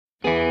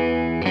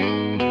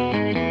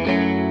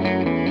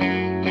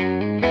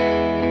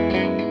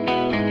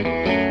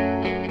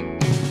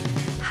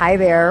Hi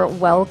there.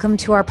 Welcome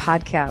to our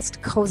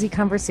podcast, Cozy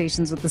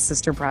Conversations with the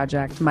Sister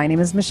Project. My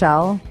name is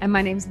Michelle. And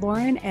my name's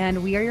Lauren,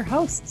 and we are your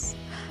hosts.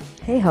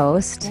 Hey,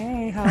 host.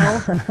 Hey,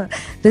 ho.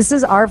 This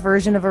is our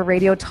version of a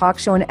radio talk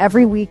show, and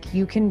every week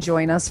you can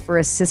join us for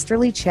a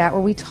sisterly chat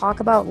where we talk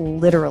about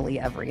literally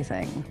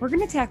everything. We're going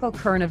to tackle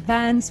current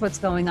events, what's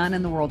going on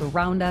in the world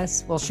around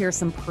us. We'll share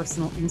some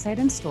personal insight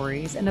and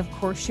stories, and of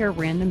course, share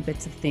random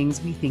bits of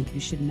things we think you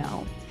should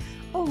know,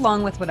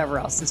 along with whatever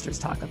else sisters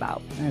talk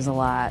about. There's a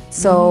lot.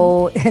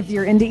 So if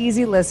you're into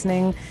easy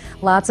listening,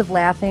 lots of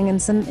laughing,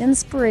 and some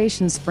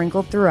inspiration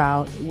sprinkled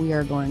throughout, we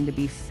are going to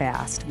be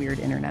fast, weird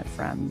internet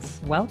friends.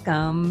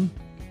 Welcome.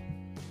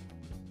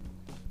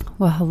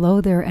 Well, hello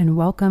there, and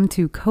welcome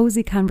to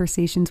Cozy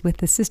Conversations with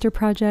the Sister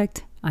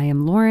Project. I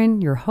am Lauren,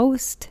 your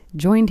host,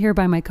 joined here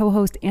by my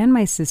co-host and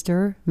my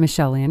sister,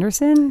 Michelle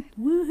Anderson.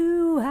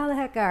 Woohoo! How the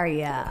heck are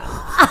ya?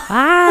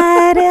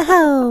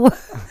 Idaho.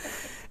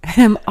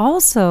 And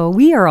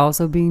we are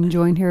also being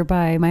joined here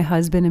by my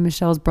husband and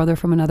Michelle's brother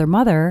from another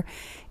mother,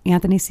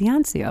 Anthony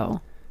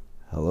Ciancio.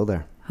 Hello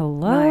there.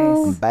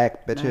 Hello. Nice. I'm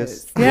back,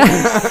 bitches.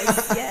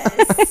 Yes.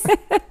 Yes.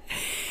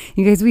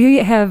 You guys, we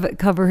have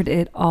covered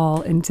it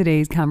all in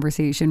today's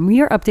conversation. We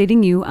are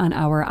updating you on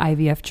our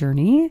IVF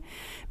journey.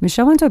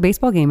 Michelle went to a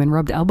baseball game and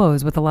rubbed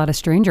elbows with a lot of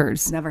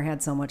strangers. Never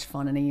had so much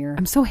fun in a year.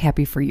 I'm so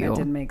happy for you. That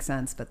didn't make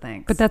sense, but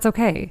thanks. But that's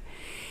okay.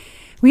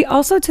 We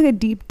also took a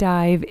deep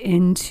dive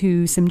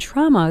into some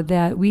trauma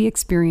that we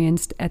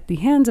experienced at the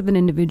hands of an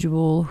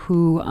individual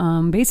who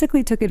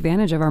basically took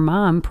advantage of our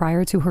mom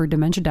prior to her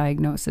dementia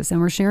diagnosis.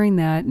 And we're sharing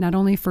that not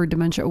only for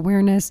dementia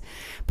awareness,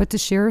 but to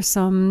share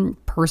some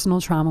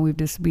personal trauma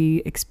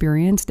we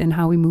experienced and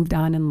how we moved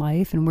on in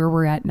life and where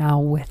we're at now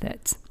with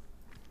it.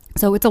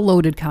 So it's a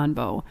loaded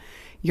convo.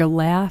 You'll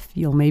laugh,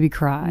 you'll maybe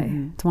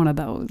cry. It's one of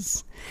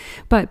those.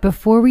 But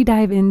before we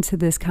dive into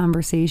this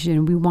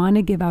conversation, we want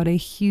to give out a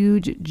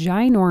huge,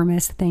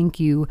 ginormous thank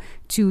you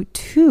to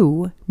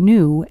 2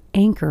 new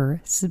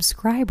Anchor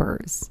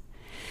subscribers.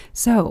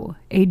 So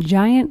a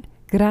giant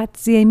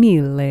grazie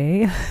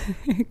mille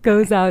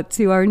goes out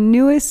to our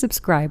newest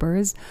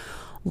subscribers,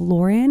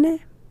 Lauren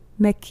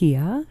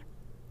Mechia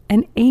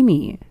and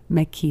Amy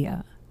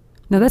Mechia.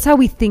 No, that's how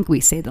we think we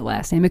say the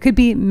last name. It could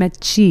be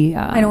Mechia.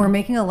 I know we're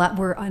making a lot.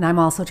 And I'm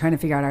also trying to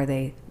figure out, are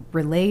they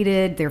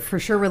related? They're for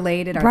sure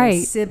related. Are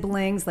they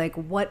siblings? Like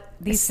what?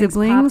 These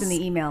siblings things popped in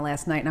the email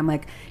last night, and I'm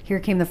like,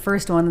 here came the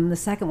first one, and the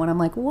second one. I'm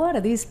like, what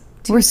are these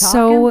two We're talking?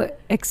 so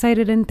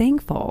excited and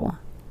thankful.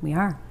 We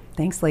are.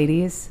 Thanks,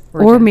 ladies.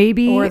 Or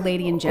maybe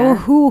Lady and Jen. Or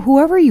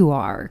whoever you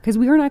are, because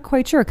we are not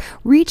quite sure.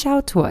 Reach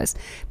out to us.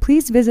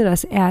 Please visit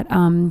us at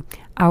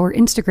our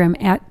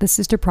Instagram at the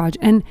Sister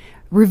Project and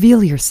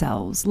reveal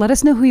yourselves. Let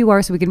us know who you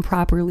are so we can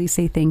properly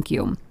say thank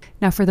you.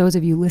 Now, for those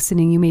of you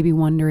listening, you may be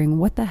wondering,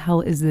 what the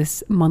hell is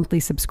this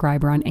monthly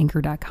subscriber on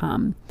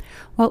Anchor.com?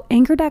 Well,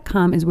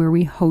 Anchor.com is where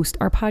we host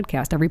our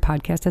podcast. Every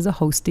podcast has a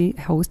host,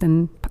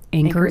 and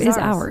Anchor is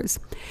ours.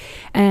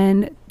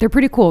 And they're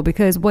pretty cool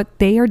because what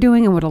they are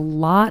doing and what a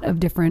lot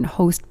of different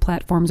host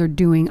platforms are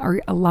doing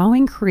are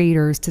allowing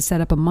creators to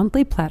set up a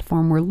monthly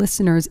platform where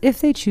listeners, if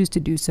they choose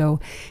to do so,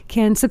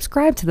 can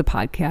subscribe to the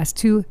podcast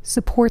to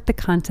support the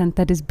content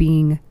that is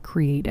being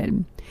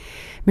created.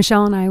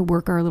 Michelle and I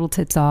work our little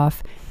tits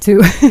off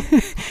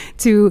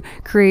to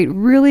create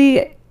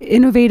really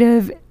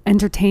innovative,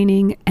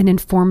 entertaining, and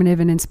informative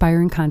and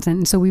inspiring content.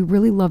 And so we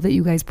really love that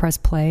you guys press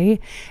play,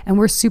 and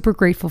we're super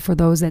grateful for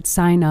those that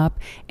sign up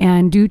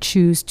and do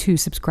choose to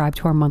subscribe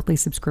to our monthly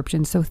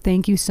subscription. So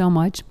thank you so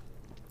much.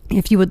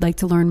 If you would like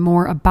to learn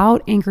more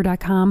about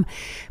Anchor.com,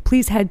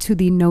 please head to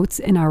the notes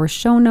in our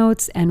show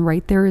notes, and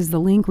right there is the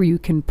link where you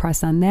can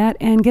press on that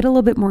and get a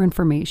little bit more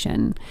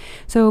information.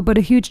 But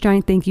a huge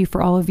giant thank you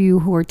for all of you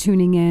who are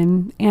tuning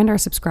in and our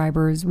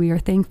subscribers. We are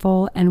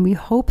thankful, and we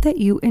hope that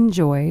you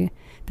enjoy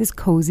this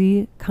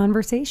cozy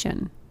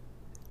conversation.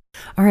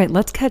 All right,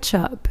 let's catch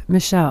up.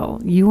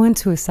 Michelle, you went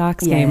to a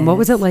Sox game. What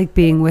was it like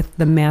being with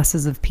the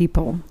masses of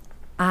people?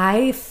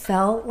 I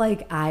felt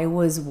like I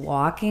was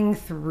walking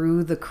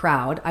through the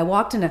crowd. I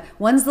walked in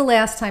when's the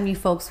last time you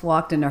folks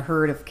walked in a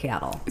herd of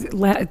cattle?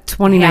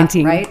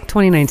 2019, right?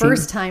 2019.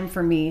 First time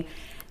for me.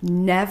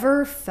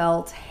 Never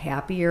felt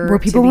happier. Were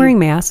people wearing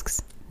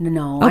masks?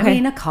 No, okay. I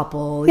mean a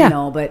couple,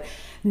 but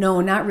no,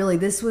 not really.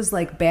 This was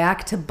like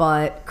back to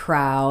butt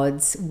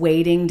crowds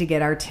waiting to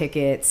get our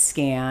tickets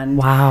scanned.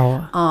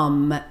 Wow.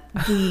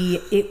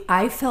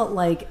 I felt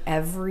like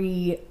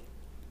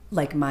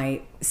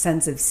my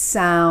sense of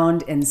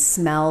sound and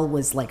smell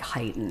was like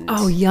heightened.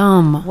 Oh,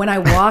 yum. When I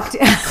walked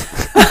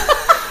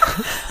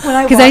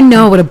Because I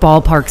know what a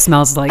ballpark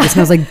smells like. It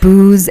smells like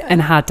booze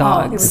and hot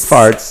dogs.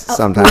 Farts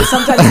sometimes.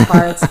 Sometimes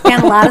farts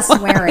and a lot of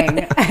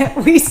swearing.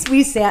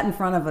 We sat in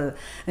front of a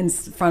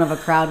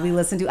crowd. I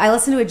listened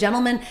to a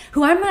gentleman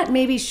who I'm not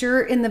maybe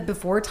sure in the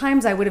before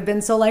times I would have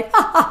been so like,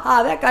 ha ha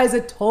ha, that guy's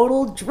a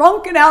total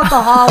drunken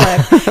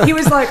alcoholic. He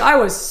was like, I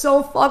was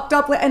so fucked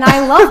up, and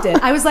I loved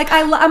it. I was like,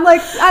 I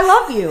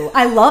love you.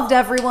 I loved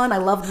everyone. I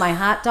loved my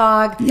hot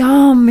dog.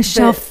 Yum,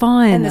 Michelle,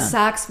 fun. And the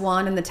Sox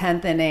won in the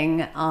 10th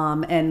inning,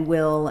 and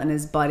will Bill and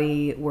his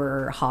buddy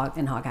were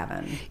in hog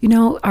heaven. You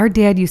know, our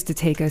dad used to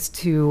take us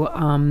to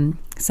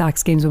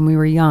Sox games when we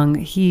were young.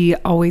 He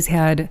always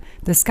had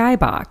the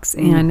skybox,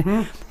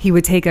 and he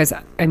would take us.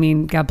 I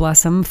mean, God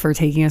bless him for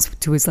taking us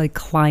to his like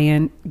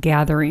client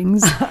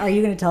gatherings. Are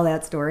you going to tell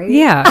that story?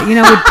 Yeah, you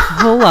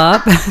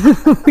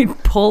know, we'd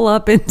pull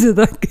up into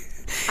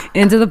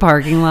the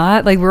parking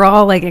lot. Like we're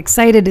all like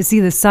excited to see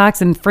the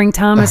Sox, and Frank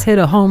Thomas hit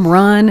a home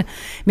run,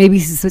 maybe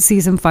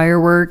see some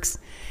fireworks.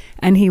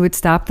 And he would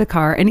stop the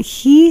car. And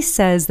he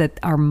says that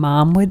our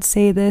mom would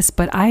say this,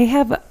 but I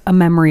have a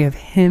memory of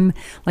him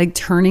like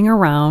turning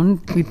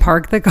around. We'd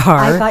park the car.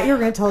 I thought you were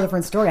going to tell a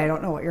different story. I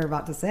don't know what you're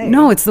about to say.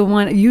 No, it's the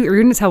one you're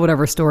going to tell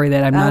whatever story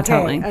that I'm not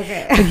telling.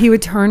 Okay. But he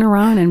would turn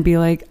around and be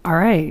like, all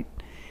right,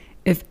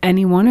 if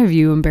any one of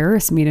you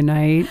embarrass me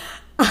tonight,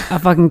 I'll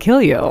fucking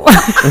kill you.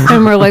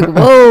 And we're like,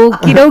 whoa,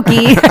 okie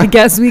dokie. I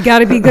guess we got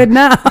to be good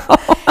now.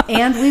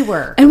 And we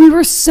were. And we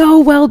were so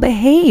well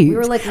behaved. We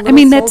were like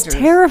little that's soldiers.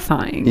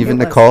 terrifying. Even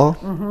Nicole?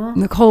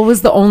 Nicole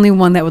was the only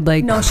one that would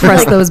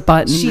press those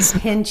buttons. She'd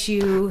pinch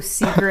you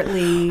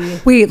secretly.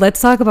 Wait,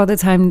 let's talk about the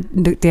time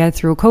Dad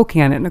threw a Coke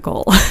can at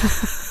Nicole.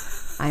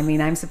 I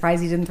mean, I'm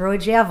surprised he didn't throw a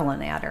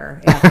javelin at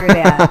her after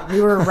that. We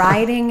were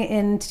riding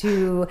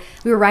into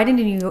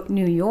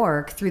New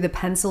York through the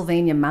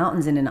Pennsylvania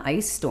mountains in an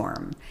ice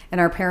storm, and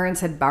our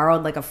parents had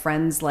borrowed like a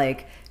friend's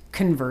like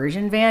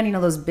conversion van, you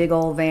know, those big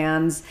old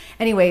vans.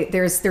 Anyway,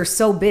 they're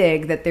so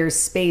big that there's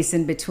space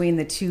in between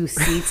the two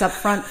seats up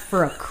front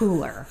for a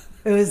cooler.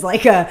 It was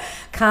like a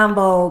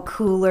combo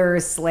cooler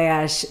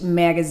 /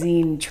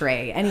 magazine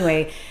tray.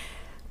 Anyway,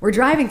 we're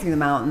driving through the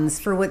mountains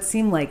for what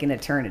seemed like an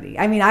eternity.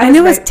 I mean,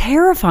 it was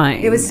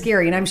terrifying. It was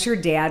scary, and I'm sure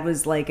Dad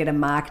was like at a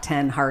Mach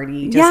 10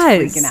 Hardy,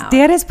 just freaking out.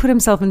 Dad has put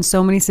himself in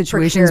so many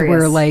situations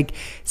where like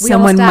We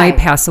someone almost might died.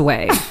 pass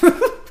away.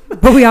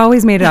 But we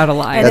always made it out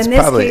alive. And That's in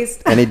this probably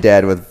case- any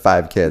dad with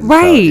 5 kids. Right.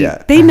 Probably,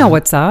 yeah. They know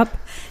what's up.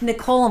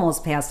 Nicole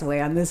almost passed away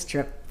on this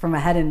trip from a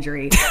head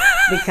injury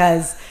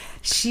because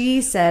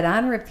she said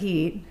on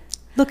repeat,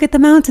 Look at the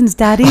mountains,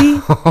 Daddy.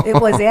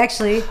 it was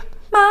actually,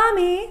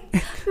 Mommy,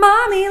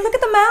 look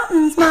at the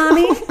mountains,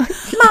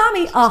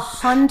 Mommy,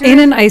 100. In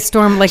an ice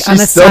storm, like on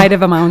the side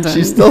of a mountain.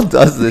 She still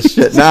does this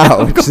shit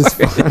now, which is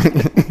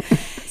funny.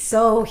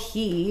 So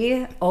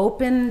he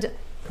opened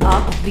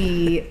up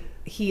the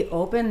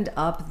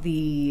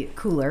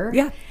cooler.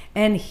 Yeah.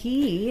 And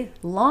he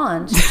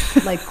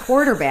launched like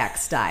quarterback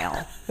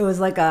style. It was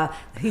like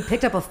he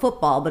picked up a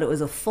football, but it was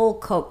a full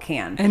Coke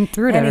can. And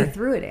threw it at her. He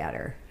threw it at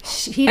her.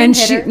 He didn't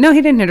hit her. No,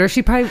 he didn't hit her.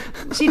 She probably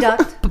She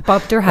ducked.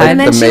 bumped her Like head. And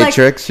then the she, like-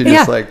 Matrix, she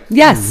just like...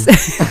 Yes.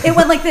 It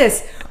went like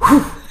this.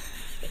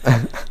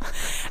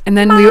 And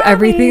then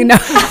everything. No.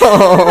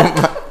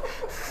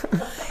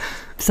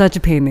 Such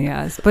a pain in the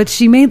ass. But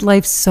she made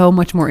life so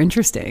much more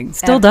interesting.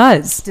 Still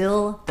does.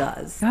 Still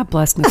does. God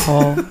bless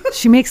Nicole.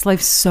 She makes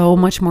life so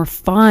much more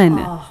fun.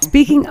 Oh.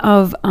 Speaking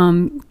of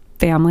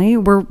family,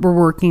 we're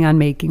working on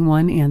making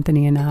one,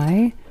 Anthony and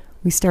I.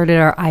 We started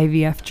our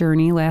IVF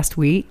journey last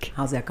week.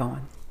 How's that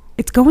going?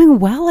 It's going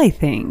well, I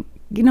think.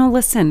 You know,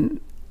 listen,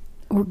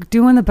 we're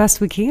doing the best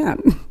we can.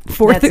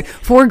 Fourth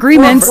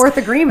agreement. Fourth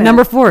agreement.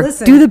 Number 4,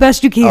 Listen. do the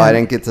best you can. Oh, I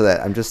didn't get to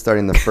that. I'm just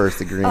starting the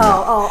first agreement.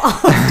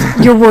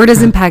 Your word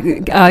is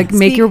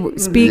impeccable.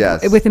 Speak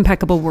Yes. with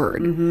impeccable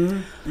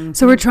word.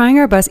 So we're trying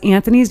our best.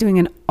 Anthony's doing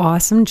an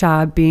awesome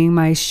job being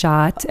my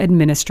shot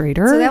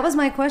administrator. So that was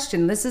my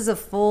question. This is a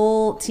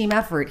full team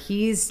effort.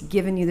 He's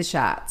given you the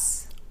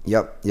shots.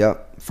 Yep.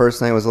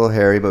 First night was a little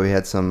hairy, but we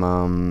had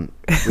some.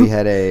 We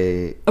had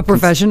a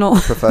professional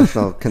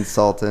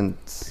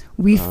consultant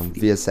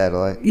via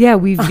satellite. Yeah,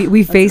 we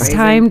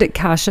FaceTimed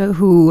Kasha,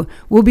 who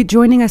will be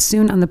joining us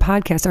soon on the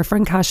podcast. Our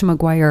friend Kasha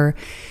McGuire.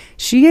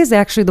 She is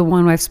actually the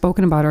one I've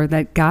spoken about her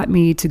that got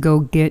me to go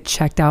get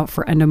checked out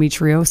for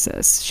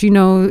endometriosis. She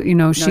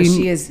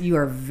is. You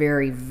are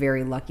very,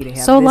 very lucky to have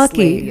So this lucky.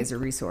 lady as a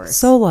resource.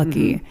 So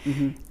lucky.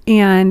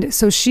 And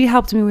so she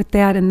helped me with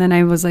that. And then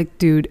I was like,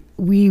 dude,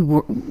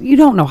 you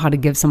don't know how to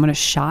give someone a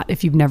shot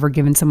if you've never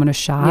given someone a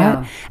shot.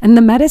 Yeah. And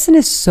the medicine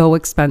is so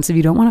expensive.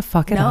 You don't want to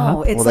fuck it up.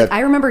 No, it's Well, like that-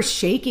 I remember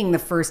shaking the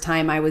first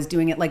time I was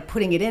doing it, like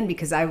putting it in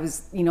because I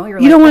was, you're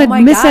like, You don't want oh to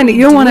my miss God, any.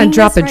 You don't want to doing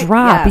drop a this right?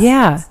 drop. Yes.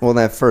 Yeah. Well,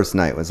 that first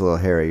night was a little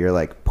hairy. You're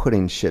like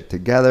putting shit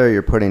together.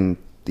 You're putting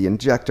the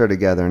injector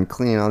together and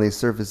cleaning all these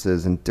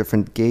surfaces and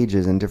different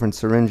gauges and different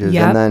syringes.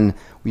 Yep. And then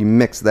we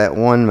mixed that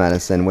one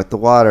medicine with the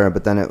water,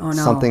 but then no.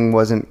 something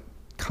wasn't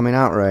coming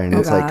out right. And Oh,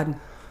 it's like, God.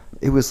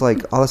 it was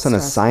like all of a sudden a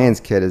Stressful. science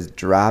kid is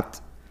dropped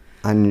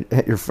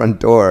at your front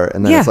door.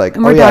 And then Yeah, it's like,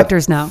 and we're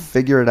doctors now.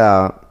 Figure it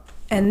out.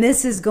 And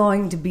this is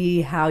going to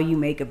be how you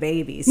make a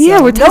baby. So Yeah,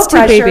 we're no test tube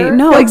pressure, baby.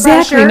 No,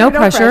 exactly, no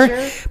pressure.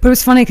 pressure. But it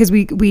was funny because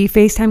we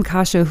FaceTime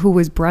Kasha, who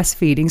was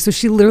breastfeeding, so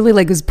she literally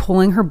like was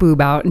pulling her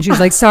boob out, and she was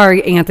like,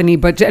 "Sorry, Anthony,"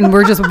 and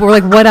we're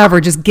like, "Whatever,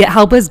 just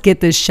help us get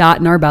this shot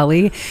in our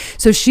belly."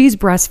 So she's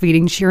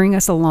breastfeeding, cheering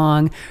us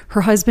along.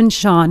 Her husband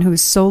Sean, who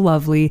is so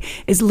lovely,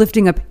 is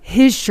lifting up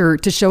his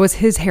shirt to show us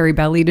his hairy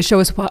belly, to show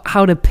us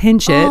how to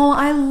pinch it. Oh,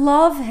 I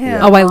love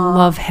him. Oh, I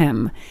love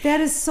him. That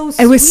is so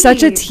sweet. It was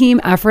such a team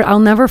effort. I'll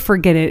never forget.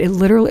 forget it.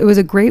 It was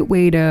a great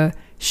way to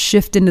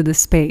shift into the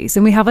space.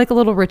 And we have like a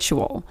little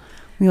ritual.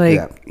 We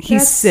like, he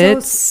That's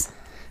sits.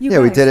 Yeah,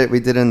 we did it. We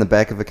did it in the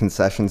back of a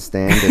concession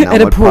stand in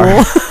At a Elmwood pool.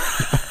 Park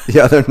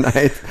the other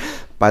night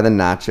by the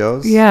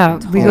nachos. Yeah,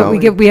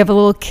 Totally. we have a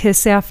little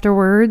kiss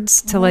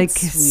afterwards to like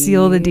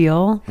seal the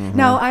deal.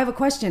 Now I have a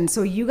question.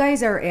 So you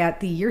guys are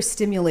you're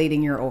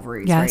stimulating your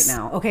ovaries Yes. right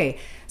now. Okay.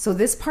 So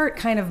this part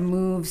kind of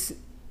moves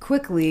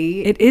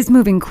quickly. It is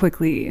moving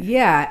quickly.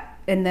 Yeah.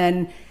 And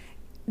then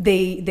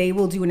they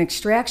will do an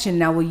extraction.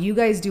 Now, will you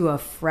guys do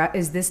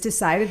is this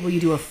decided? Will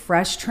you do a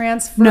fresh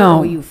transfer? No. Or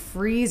will you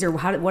freeze, or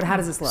how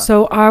does this look?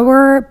 So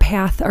our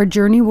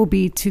journey will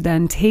be to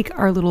then take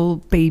our little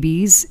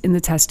babies in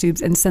the test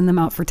tubes and send them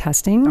out for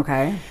testing.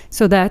 Okay.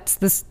 So that's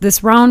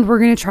this round. We're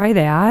going to try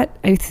that.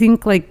 I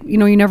think you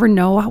never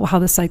know how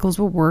the cycles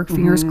will work.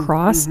 Fingers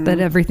crossed that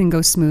everything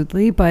goes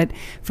smoothly. But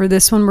for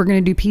this one, we're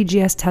going to do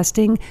PGS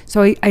testing.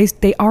 So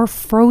they are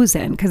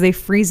frozen because they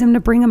freeze them to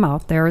bring them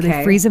out there. Okay.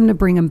 They freeze them to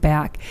bring them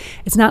back.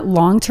 It's not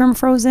long-term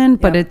frozen,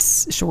 but Yep.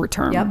 it's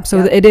short-term. Yep, So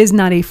yep. it is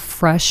not a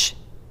fresh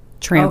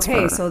transfer.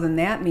 Okay, so then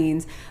that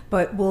means,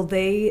 but will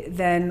they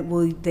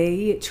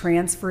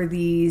transfer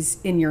these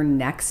in your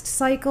next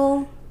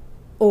cycle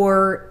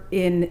or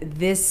in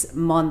this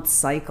month's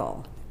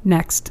cycle?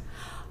 Next.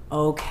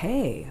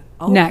 Okay.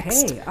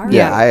 Next. All right.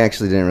 Yeah, I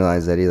actually didn't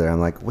realize that either. I'm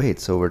like, wait,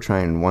 so we're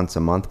trying once a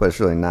month, but it's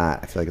really not.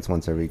 I feel like it's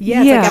once every Yeah,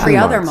 it's Yeah. like every 2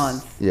 other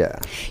months. month.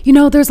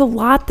 Yeah. There's a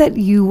lot that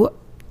you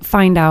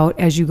find out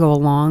as you go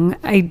along.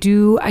 I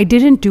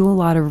didn't do a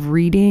lot of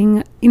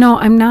reading.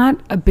 I'm not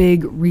a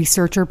big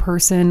researcher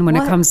person when it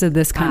What? comes to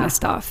this kind of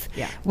stuff.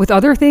 Yeah. With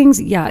other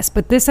things, yes.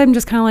 But this, I'm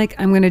just kind of like,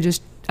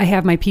 I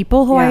have my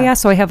people who I Yeah.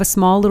 ask. So I have a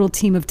small little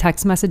team of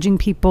text messaging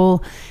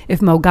people. If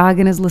Mo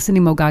Goggin is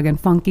listening, Mo Goggin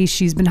Funky,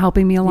 she's been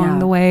helping me along Yeah.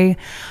 the way,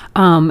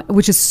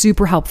 which is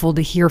super helpful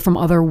to hear from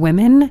other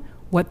women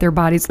what their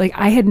bodies like.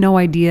 I had no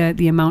idea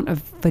the amount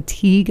of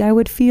fatigue I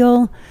would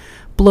feel.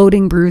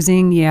 Bloating,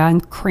 bruising,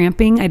 and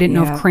cramping. I didn't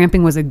know Yeah. if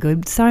cramping was a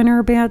good sign or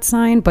a bad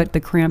sign, but the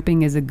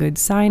cramping is a good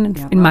sign.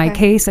 Yeah. In my Okay.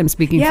 case, I'm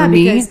speaking Yeah, for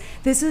me. because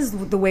this is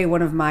the way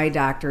one of my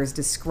doctors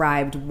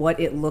described what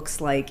it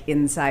looks like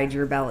inside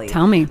your belly.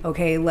 Tell me.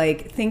 Okay,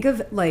 think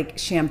of like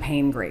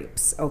champagne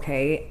grapes,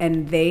 okay?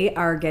 And they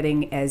are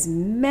getting as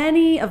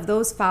many of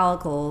those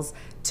follicles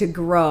to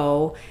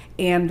grow,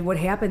 and what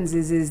happens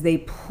is they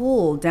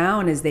pull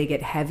down as they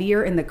get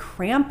heavier, and the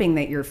cramping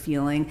that you're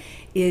feeling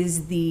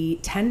is the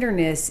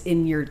tenderness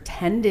in your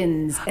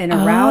tendons and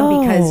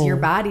around because your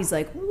body's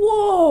like,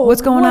 whoa,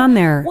 What's going on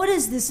there? What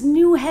is this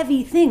new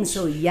heavy thing?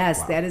 So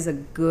yes, that is a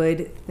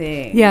good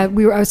thing. Yeah, I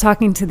was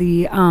talking to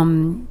the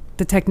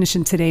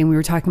technician today, and we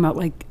were talking about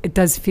like it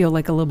does feel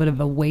like a little bit of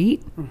a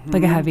weight,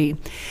 like a heavy,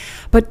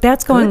 but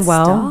that's going Good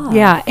well. stuff.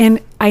 Yeah, and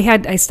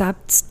I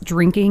stopped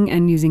drinking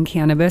and using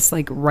cannabis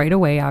like right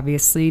away.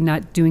 Obviously,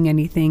 not doing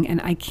anything, and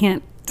I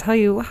can't tell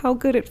you how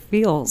good it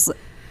feels.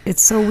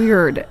 It's so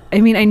weird. I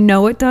mean, I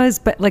know it does,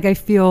 but like I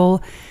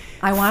feel.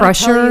 I want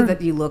fresher. to tell you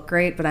that you look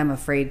great, but I'm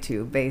afait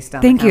to based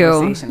on Thank the you.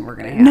 conversation we're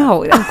going to have.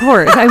 No, of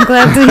course. I'm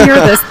glad to hear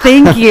this.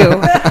 Thank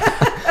you.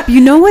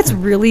 You know what's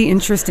really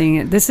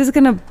interesting? This is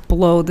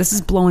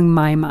blowing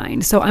my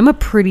mind. So I'm a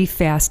pretty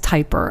fast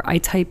typer. I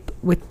type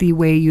with the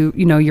way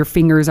your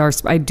fingers are.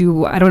 I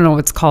don't know what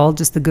it's called,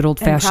 just the good old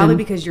And probably fashioned.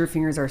 because your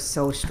fingers are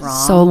so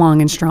strong. So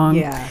long and strong.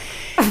 Yeah.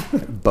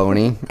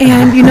 Bony.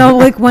 And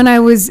like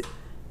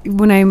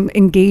when I'm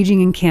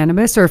engaging in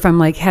cannabis, or if I'm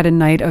like had a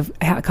night of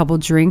a couple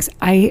drinks,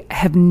 I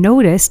have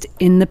noticed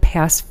in the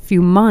past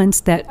few months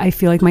that I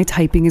feel like my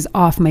typing is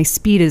off, my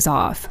speed is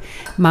off,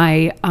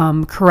 my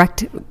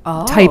correct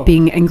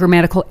typing and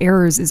grammatical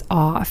errors is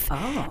off,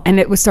 and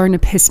it was starting to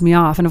piss me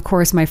off. And of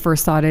course, my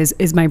first thought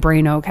is my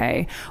brain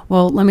okay?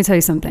 Well, let me tell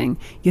you something.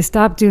 You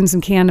stop doing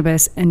some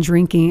cannabis and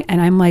drinking,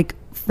 and I'm like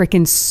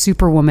freaking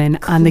superwoman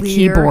on the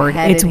keyboard.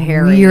 Clear-headed It's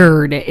Harry.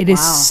 weird. It is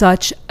Wow.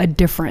 such a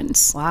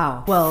difference.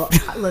 Wow. Well,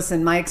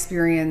 listen, my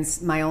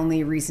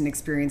only recent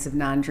experience of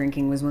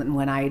non-drinking was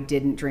when I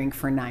didn't drink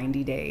for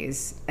 90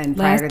 days. And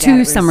prior to that, Two it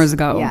was- summers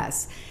ago.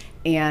 Yes.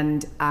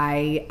 And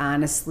I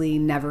honestly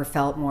never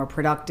felt more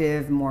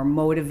productive, more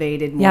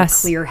motivated, more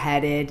Yes.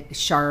 clear-headed,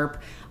 sharp,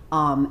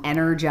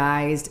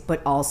 energized,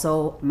 but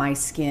also my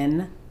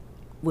skin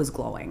was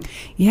glowing.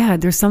 Yeah,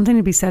 there's something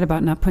to be said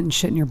about not putting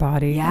shit in your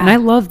body. Yeah. And I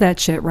love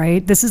that shit,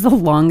 right? This is the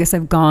longest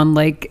I've gone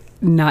like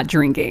not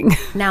drinking.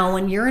 Now,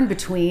 when you're in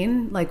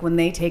between, like when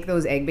they take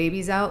those egg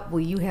babies out, will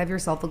you have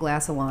yourself a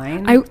glass of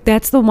wine?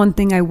 That's the one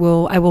thing I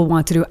will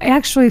want to do.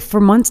 Actually, for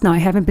months now, I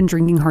haven't been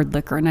drinking hard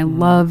liquor, and I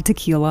love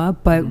tequila,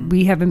 but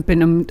we haven't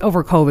been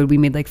over COVID. We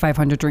made like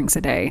 500 drinks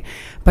a day,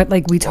 but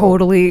like we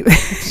totally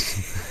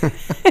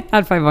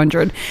not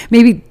 500,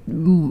 maybe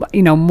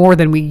more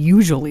than we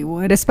usually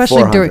would,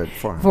 especially 400, during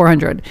 400.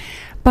 400.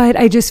 But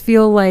I just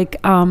feel like,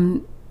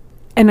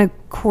 and of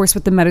course,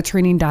 with the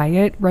Mediterranean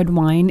diet, red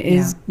wine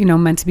is,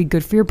 meant to be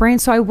good for your brain.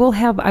 So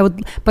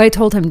but I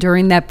told him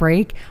during that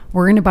break,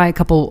 we're going to buy a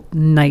couple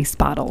nice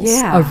bottles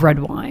Yeah. of red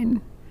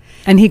wine.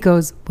 And he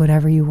goes,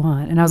 whatever you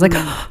want. And I was like,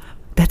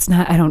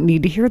 I don't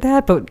need to hear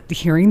that, but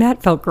hearing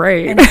that felt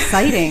great. And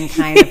exciting,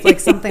 kind of like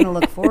something to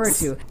look forward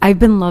to. I've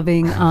been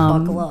loving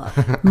Buckle up.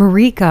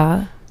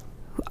 Marika,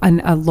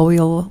 a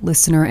loyal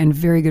listener and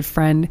very good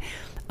friend,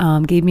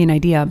 gave me an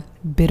idea.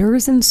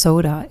 Bitters and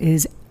soda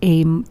is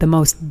the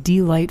most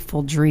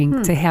delightful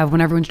drink to have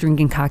when everyone's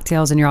drinking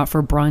cocktails and you're out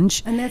for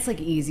brunch. And that's like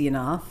easy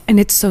enough. And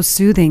it's so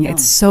soothing.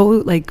 It's so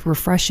like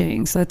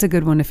refreshing. So that's a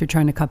good one if you're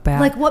trying to cut back.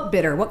 Like what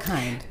bitter? What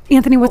kind?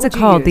 Anthony, what's What it would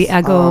you called? The use?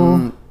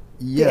 Ego.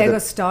 The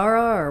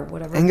Angostura or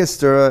whatever.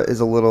 Angostura is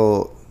a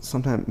little,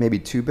 sometimes maybe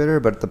too bitter,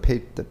 but the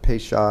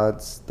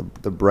Peychaud's,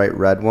 the bright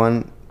red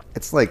one,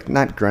 it's like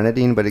not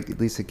grenadine, but at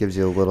least it gives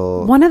you a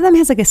little. One of them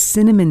has like a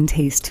cinnamon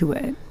taste to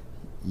it.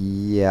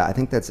 Yeah, I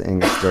think that's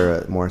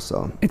Angostura more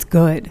so. It's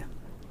good.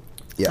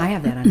 Yeah. I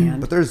have that on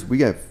hand. But we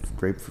got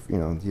grapefruit,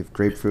 you have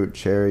grapefruit,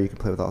 cherry, you can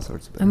play with all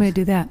sorts of things. I'm going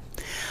to do that.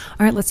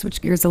 All right, let's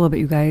switch gears a little bit,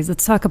 you guys.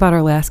 Let's talk about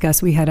our last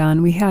guest we had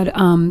on. We had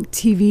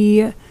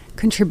TV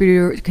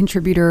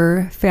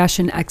contributor,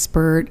 fashion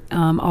expert,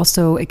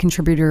 also a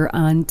contributor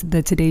on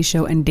the Today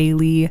Show and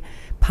Daily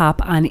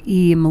Pop on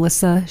E.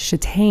 Melissa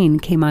Chatane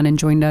came on and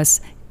joined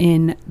us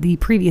in the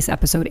previous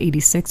episode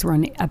 86. We're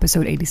on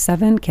episode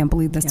 87. Can't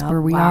believe that's where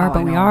we are,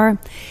 but we are.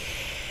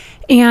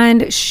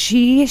 And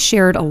she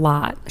shared a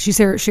lot. She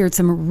shared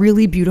some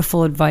really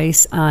beautiful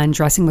advice on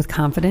dressing with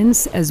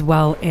confidence, as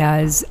well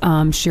as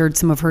shared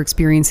some of her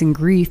experience in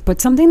grief. But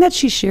something that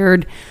she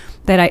shared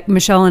that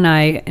Michelle and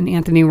I and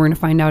Anthony were going to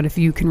find out if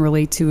you can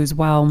relate to as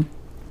well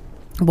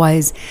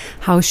was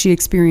how she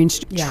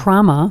experienced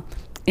trauma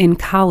in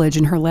college.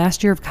 In her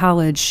last year of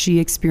college, she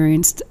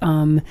experienced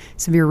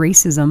severe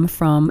racism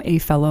from a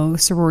fellow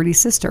sorority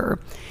sister.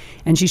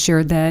 And she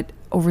shared that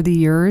over the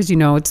years,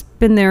 it's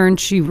been there and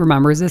she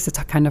remembers this.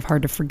 It's kind of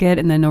hard to forget.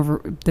 And then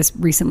over this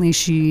recently,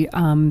 she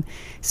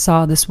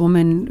saw this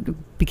woman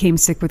became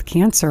sick with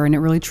cancer, and it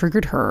really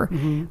triggered her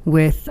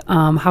with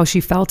how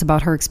she felt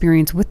about her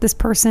experience with this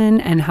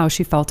person and how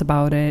she felt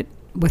about it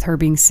with her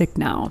being sick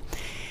now.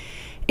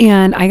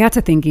 And I got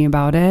to thinking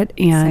about it,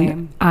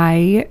 and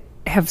Same.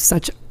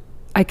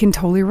 I can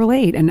totally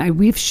relate. And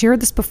we've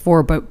shared this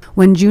before, but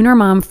when June, our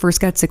mom,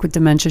 first got sick with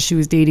dementia, she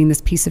was dating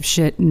this piece of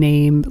shit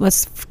named,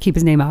 let's keep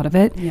his name out of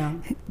it. Yeah.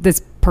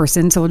 This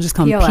person, so we'll just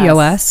call him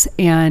POS.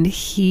 And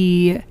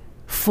he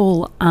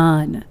full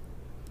on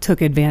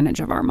took advantage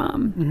of our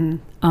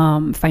mom,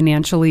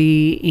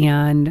 financially,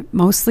 and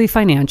mostly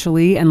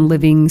financially, and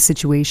living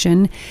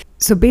situation.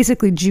 So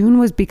basically June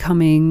was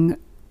becoming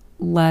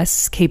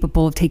less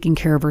capable of taking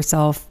care of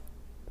herself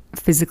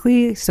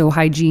physically, so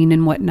hygiene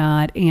and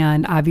whatnot,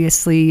 and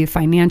obviously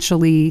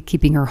financially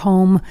keeping her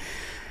home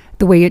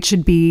the way it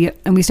should be.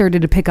 And we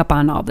started to pick up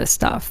on all this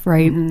stuff,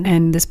 right?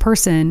 And this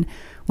person,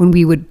 when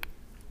we would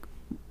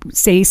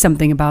say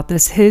something about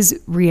this, his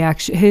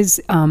reaction,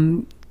 his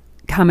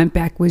comment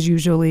back was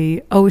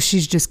usually, "Oh,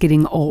 she's just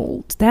getting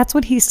old." That's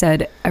what he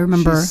said. I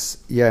remember.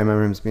 I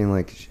remember him being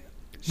like,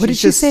 what did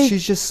she say?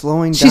 She's just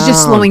slowing down. She's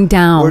just slowing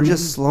down. We're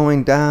just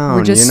slowing down.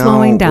 We're just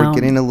slowing down. We're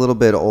getting a little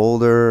bit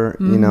older,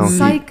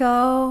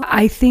 Psycho.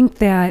 I think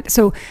that,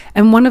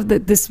 and one of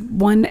this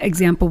one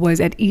example was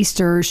at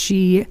Easter,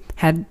 she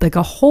had like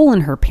a hole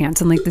in her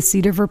pants and like the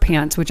seat of her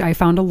pants, which I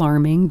found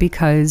alarming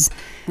because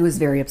It was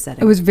very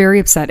upsetting. it was very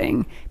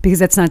upsetting because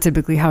that's not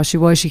typically how she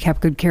was. She kept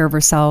good care of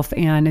herself,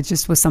 and it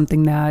just was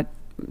something that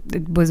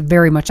it was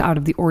very much out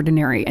of the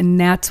ordinary. And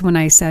that's when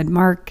I said,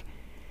 "Mark,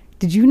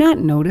 did you not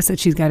notice that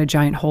she's got a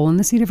giant hole in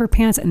the seat of her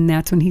pants?" And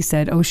that's when he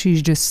said, "Oh,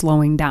 she's just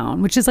slowing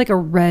down," which is like a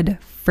red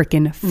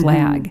freaking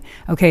flag.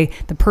 Okay.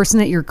 The person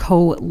that you're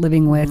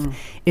co-living with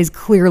is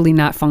clearly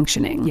not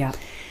functioning. Yeah.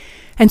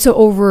 And so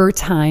over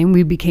time,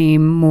 we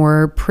became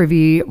more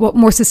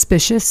more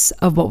suspicious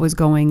of what was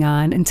going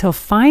on, until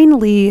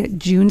finally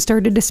June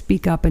started to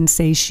speak up and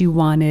say she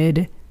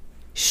wanted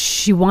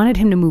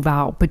him to move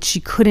out, but she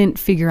couldn't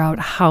figure out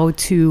how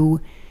to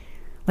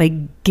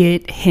like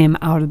get him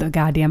out of the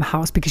goddamn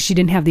house because she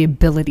didn't have the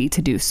ability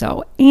to do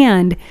so.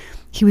 And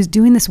he was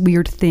doing this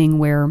weird thing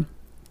where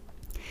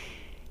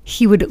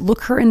he would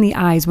look her in the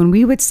eyes when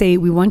we would say,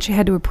 we once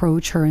had to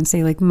approach her and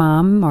say like,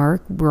 "Mom,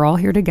 Mark, we're all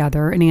here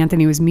together." And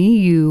Anthony was me,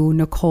 you,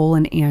 Nicole,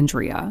 and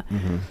Andrea.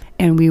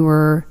 And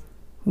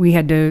we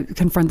had to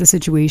confront the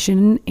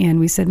situation, and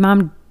we said,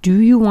 "Mom, do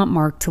you want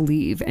Mark to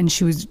leave?" And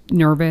she was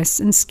nervous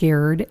and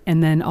scared,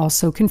 and then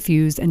also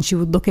confused. And she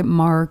would look at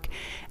Mark,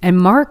 and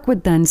Mark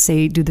would then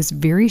do this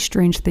very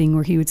strange thing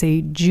where he would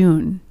say,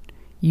 "June,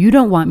 you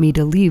don't want me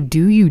to leave,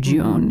 do you,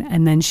 June?"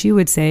 And then she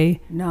would say,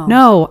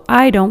 No,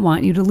 I don't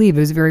want you to leave." It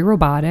was very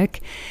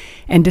robotic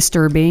and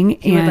disturbing.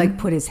 He would like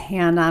put his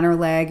hand on her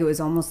leg. It was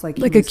almost like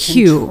he Like was a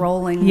cue.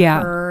 controlling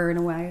Yeah. her in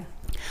a way.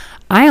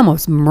 I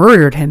almost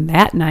murdered him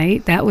that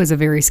night. That was a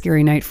very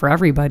scary night for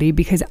everybody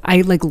because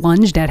I like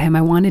lunged at him.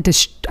 I wanted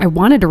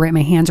to wrap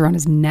my hands around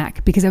his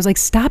neck because I was like,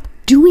 "Stop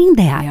doing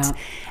that." Yeah.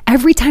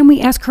 Every time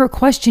we ask her a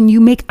question, you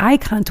make eye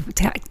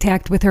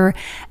contact with her,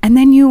 and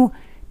then you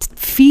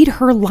feed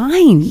her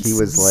lines. He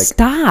was like,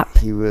 "Stop."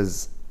 He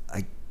was,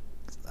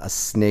 a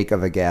snake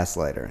of a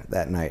gaslighter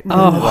that night.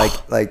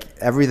 Like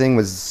everything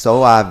was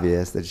so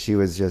obvious that she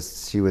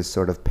was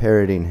sort of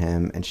parroting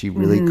him, and she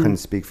really couldn't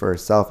speak for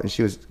herself, and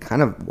she was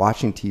kind of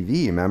watching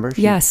TV, remember?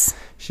 Yes.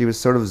 She was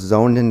sort of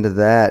zoned into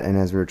that, and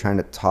as we were trying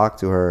to talk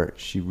to her,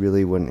 she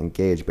really wouldn't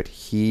engage, but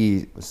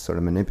he was sort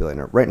of manipulating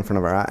her right in front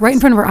of our eyes. Right in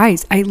front of our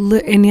eyes.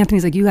 And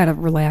Anthony's like, you got to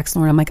relax,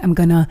 Lauren. I'm like, I'm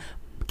going to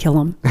kill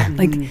him.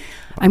 Like,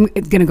 I'm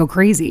going to go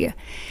crazy.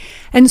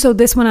 And so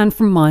this went on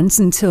for months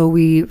until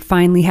we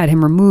finally had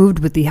him removed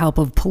with the help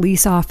of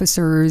police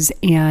officers.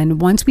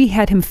 And once we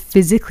had him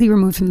physically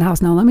removed from the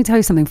house, now let me tell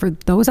you something, for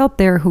those out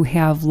there who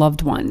have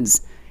loved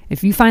ones,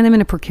 if you find them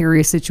in a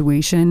precarious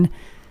situation,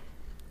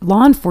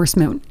 law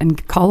enforcement,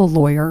 and call a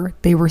lawyer,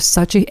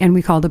 and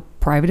we called a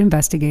private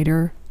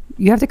investigator.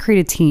 You have to create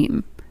a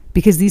team,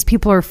 because these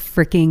people are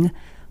freaking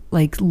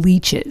like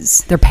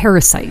leeches. They're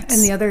parasites.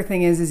 And the other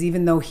thing is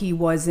even though he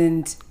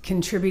wasn't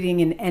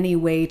contributing in any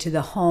way to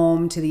the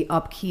home, to the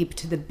upkeep,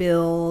 to the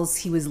bills,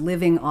 he was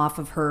living off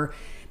of her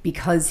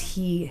because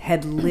he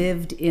had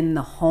lived in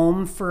the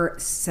home for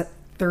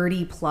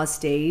 30 plus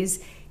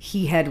days.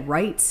 He had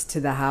rights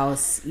to the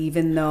house,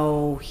 even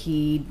though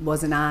he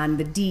wasn't on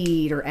the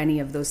deed or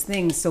any of those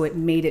things. So it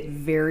made it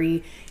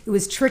it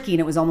was tricky, and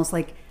it was almost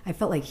like, I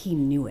felt like he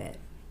knew it.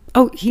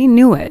 Oh, he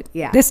knew it.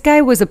 Yeah. This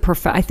guy was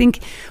I think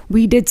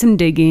we did some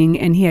digging,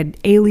 and he had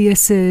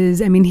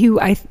aliases. I mean, he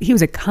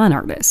was a con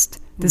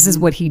artist. This is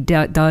what he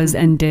does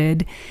and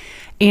did.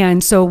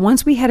 And so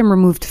once we had him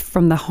removed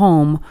from the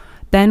home,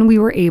 then we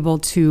were able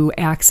to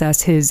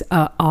access his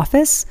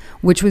office,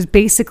 which was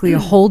basically a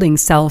holding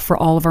cell for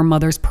all of our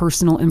mother's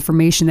personal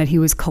information that he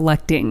was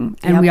collecting.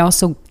 And we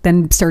also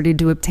then started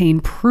to obtain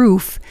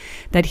proof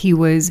that he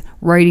was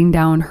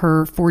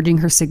forging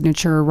her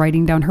signature,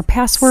 writing down her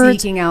password.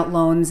 Seeking out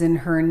loans in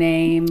her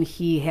name.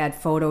 He had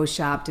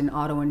photoshopped an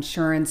auto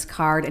insurance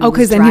card, and he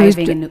was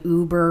driving an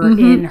Uber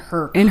in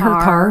her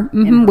car.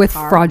 With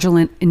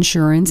fraudulent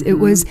insurance. It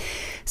was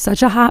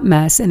such a hot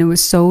mess, and it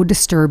was so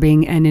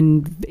disturbing,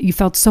 and we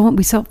felt so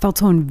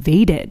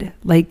invaded.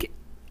 Like,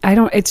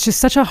 it's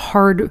just such a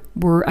hard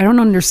word. I don't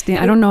understand.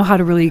 I don't know how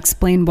to really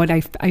explain what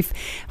I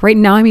right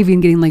now. I'm even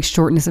getting like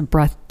shortness of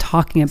breath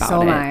talking about it.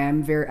 So am I.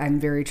 I'm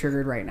very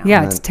triggered right now.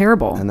 Yeah, it's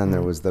terrible. And then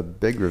there was the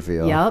big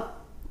reveal. Yep.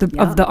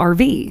 Of the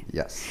RV.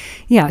 Yes.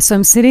 Yeah. So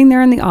I'm sitting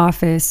there in the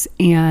office,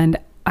 and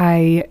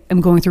I am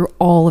going through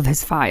all of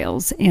his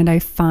files, and I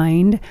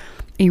find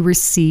a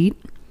receipt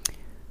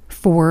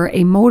for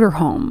a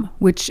motorhome,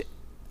 which,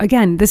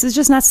 again, this is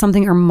just not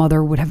something our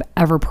mother would have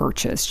ever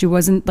purchased. She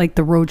wasn't like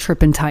the road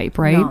tripping type,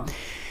 right? No.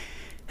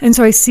 And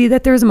so I see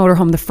that there's a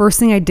motorhome. The first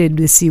thing I did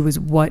to see was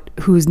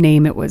whose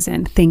name it was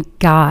in. Thank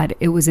God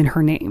it was in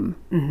her name,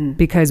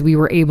 because we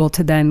were able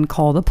to then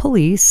call the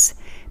police.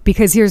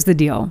 Because here's the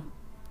deal.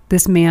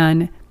 This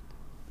man,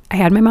 I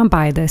had my mom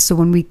buy this. So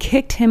when we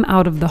kicked him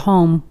out of the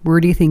home, where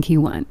do you think he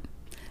went?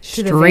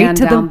 To the van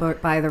down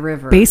by the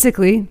river.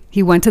 Basically,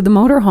 he went to the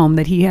motorhome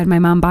that he had my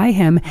mom buy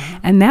him,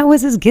 and that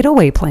was his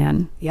getaway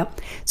plan.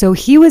 Yep. So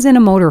he was in a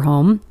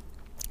motorhome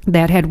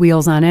that had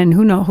wheels on it, and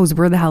who knows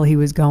where the hell he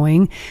was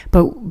going.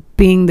 But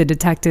being the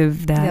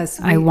detective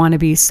that I want to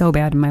be so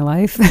bad in my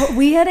life.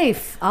 We had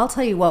I'll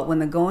tell you what, when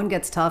the going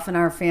gets tough in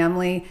our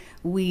family,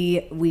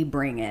 we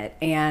bring it,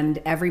 and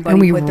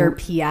everybody put their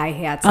PI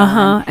hats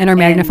on. And our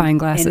magnifying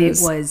glasses. And it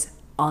was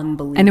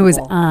unbelievable. And it was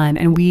on,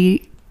 and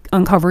we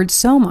uncovered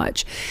so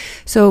much.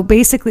 So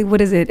basically, what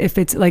is it? If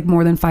it's like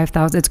more than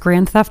 $5,000, it's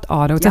grand theft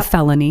auto. It's a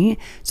felony.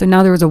 So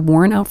now there was a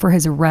warrant out for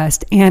his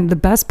arrest. And the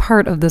best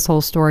part of this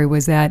whole story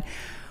was that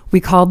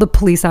we called the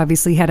police,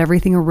 obviously had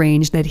everything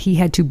arranged, that he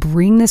had to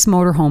bring this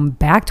motorhome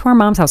back to our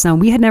mom's house. Now,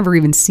 we had never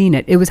even seen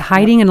it. It was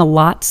hiding in a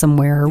lot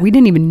somewhere. We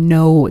didn't even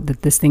know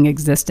that this thing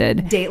existed.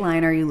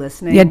 Dateline, are you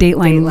listening? Yeah,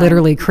 Dateline.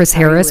 Literally, Chris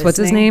Harris. What's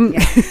his name?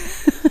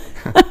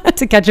 Yeah.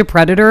 To Catch a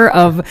Predator,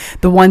 of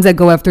the ones that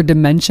go after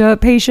dementia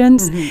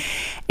patients.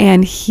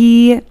 And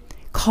he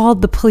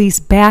called the police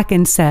back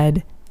and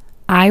said,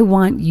 I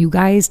want you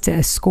guys to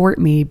escort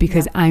me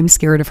because I'm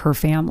scared of her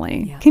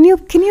family. Yeah. Can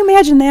you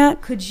imagine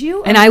that? Could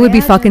you? And I would be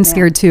fucking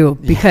scared too,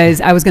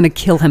 because I was going to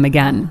kill him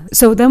again.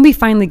 So then we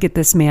finally get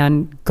this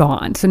man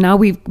gone. So now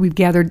we've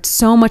gathered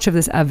so much of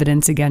this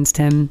evidence against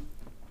him.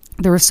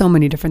 There were so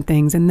many different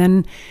things, and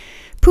then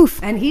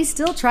poof. And he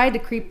still tried to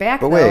creep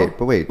back. But wait,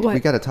 what? We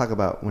got to talk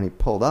about when he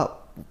pulled up.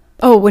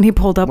 Oh, when he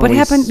pulled up, what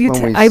happened?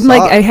 I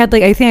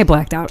think I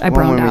blacked out. I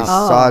browned out. When we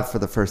saw it for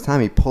the first time,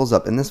 he pulls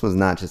up, and this was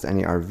not just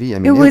any RV. I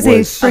mean, it was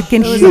a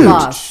freaking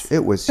huge.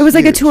 It was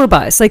like a tour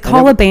bus. Like,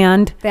 call a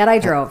band. That I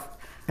drove.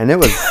 And it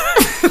was,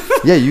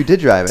 yeah, you did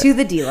drive it to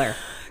the dealer.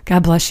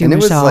 God bless you, and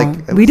Michelle.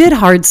 We did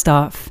hard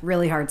stuff.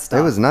 Really hard stuff.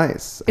 It was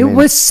nice. It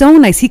was so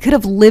nice. He could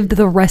have lived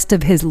the rest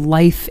of his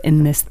life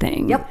in this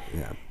thing. Yep.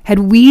 Yeah.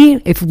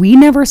 If we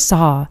never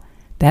saw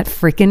that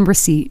freaking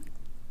receipt,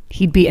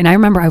 he'd be, and I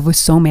remember I was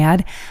so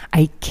mad.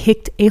 I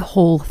kicked a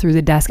hole through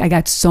the desk. I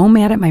got so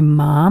mad at my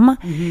mom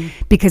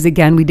because,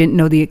 again, we didn't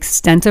know the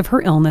extent of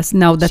her illness.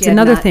 No, that's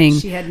another thing.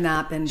 She had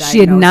not been diagnosed. She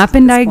had not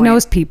been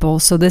diagnosed, people.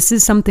 So this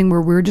is something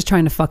where we're just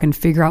trying to fucking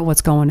figure out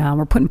what's going on.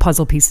 We're putting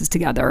puzzle pieces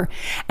together.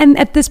 And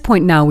at this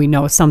point now we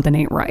know something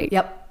ain't right.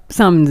 Yep.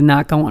 Something's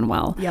not going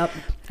well. Yep.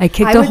 I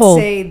kicked a hole. I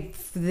would say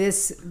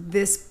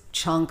this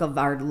chunk of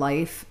our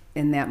life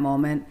in that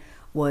moment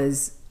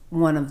was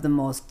one of the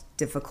most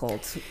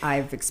difficult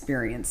I've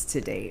experienced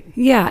to date.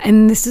 Yeah,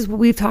 and this is what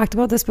we've talked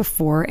about this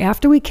before.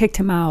 After we kicked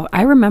him out,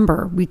 I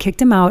remember we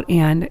kicked him out,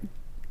 and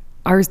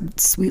our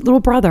sweet little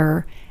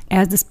brother,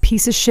 as this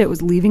piece of shit,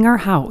 was leaving our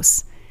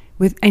house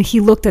and he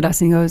looked at us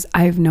and he goes,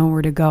 I have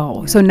nowhere to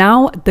go. Yeah. So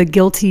now the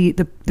guilty,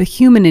 the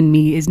human in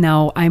me is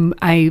now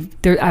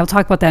I'll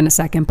talk about that in a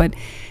second, but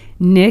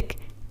Nick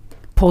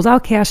pulls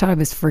out cash out of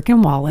his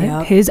freaking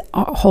wallet, his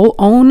whole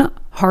own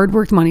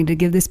hard-worked money to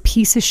give this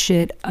piece of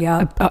shit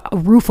a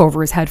roof over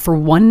his head for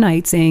one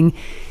night, saying,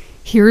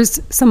 here's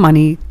some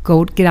money,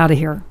 go get out of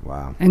here.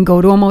 Wow. And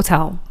go to a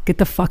motel, get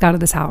the fuck out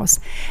of this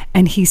house.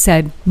 And he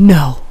said,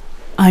 no,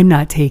 I'm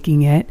not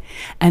taking it.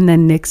 And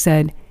then Nick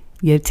said,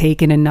 you've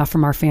taken enough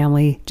from our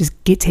family, just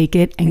take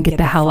it and get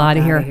the hell out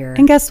of here.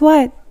 And guess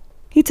what?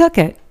 He took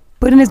it.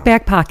 Put it in his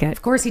back pocket.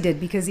 Of course he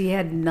did, because he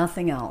had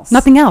nothing else.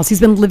 Nothing else.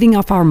 He's been living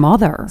off our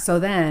mother. So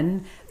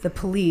then the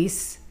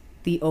police,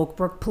 the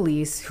Oakbrook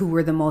police, who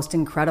were the most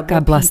incredible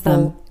God bless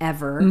people them.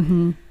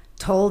 ever,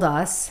 told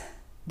us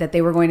that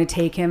they were going to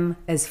take him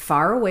as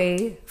far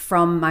away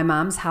from my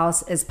mom's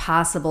house as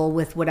possible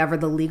with whatever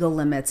the legal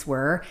limits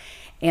were.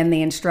 And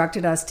they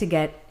instructed us to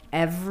get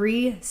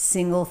every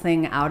single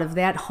thing out of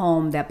that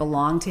home that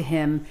belonged to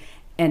him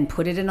and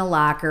put it in a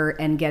locker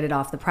and get it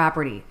off the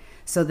property.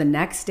 So the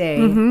next day,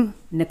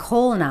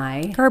 Nicole and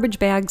I... Garbage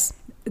bags.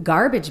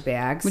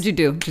 What'd you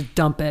do? Just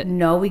dump it?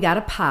 No, we got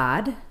a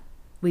pod.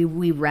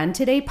 We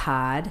rented a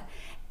pod,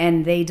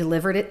 and they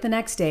delivered it the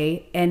next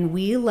day. And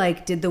we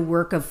did the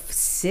work of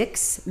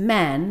 6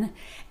 men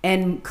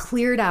and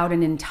cleared out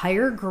an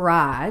entire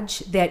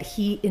garage that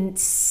he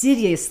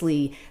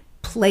insidiously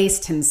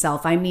placed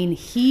himself. I mean,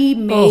 he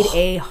made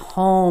a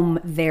home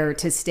there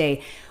to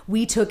stay.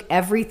 We took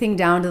everything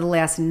down to the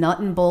last nut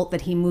and bolt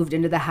that he moved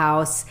into the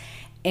house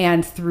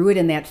and threw it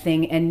in that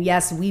thing. And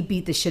yes, we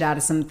beat the shit out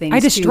of some things. I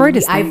destroyed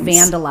his I things.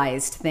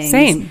 vandalized things.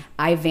 Same.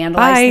 I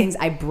vandalized things.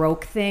 I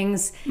broke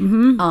things.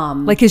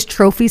 Like his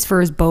trophies for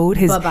his boat,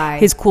 his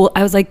cool.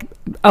 I was like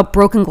a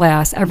broken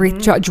glass, every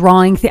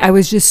drawing thing. I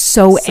was just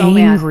so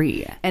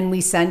angry. Mad. And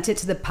we sent it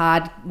to the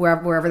pod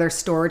wherever their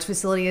storage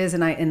facility is,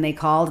 and they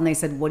called and they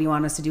said, "What do you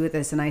want us to do with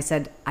this?" And I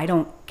said, "I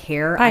don't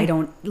care. I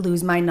don't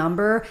lose my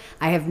number.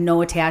 I have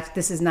no attach.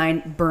 This is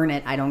 9. Burn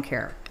it. I don't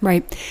care."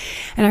 Right.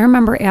 And I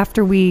remember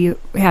after we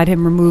had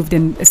him removed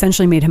and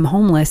essentially made him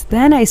homeless,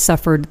 then I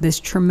suffered this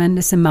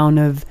tremendous amount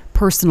of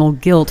personal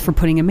guilt for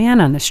putting a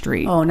man on the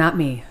street. Oh, not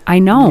me. I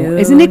know. No,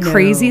 isn't it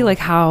crazy? Like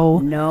how...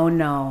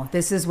 No.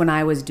 This is when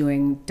I was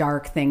doing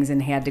dark things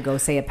and had to go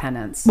say a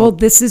penance. Well,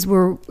 this is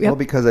where... Well,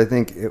 because I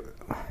think...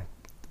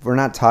 we're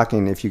not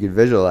talking, if you could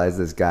visualize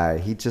this guy,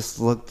 he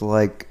just looked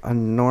like a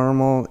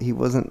normal, he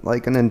wasn't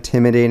like an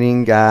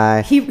intimidating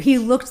guy. He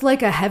looked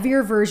like a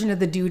heavier version of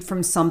the dude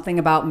from Something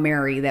About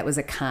Mary that was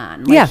a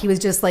con. He was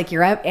just like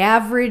your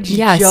average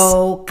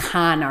Joe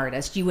con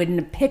artist. You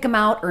wouldn't pick him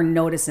out or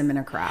notice him in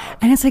a crowd.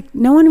 And it's like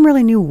no one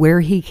really knew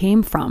where he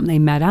came from. They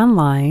met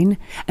online.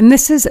 And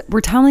we're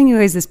telling you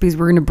guys this because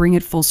we're going to bring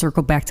it full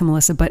circle back to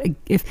Melissa. But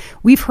if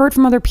we've heard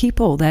from other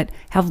people that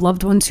have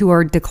loved ones who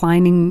are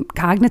declining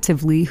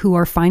cognitively, who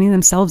are finding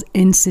themselves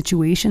in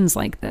situations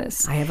like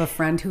this. I have a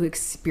friend who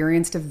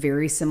experienced a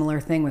very similar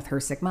thing with her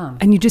sick mom.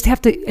 And you just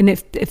have to, and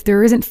if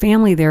there isn't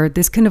family there,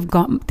 this could have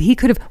gone,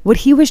 what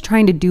he was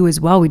trying to do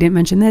as well, we didn't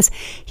mention this,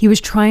 he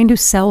was trying to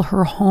sell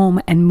her home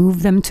and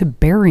move them to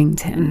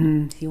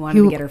Barrington. He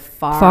wanted to get her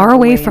far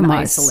away from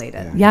us.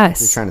 Isolated. Yeah, yes.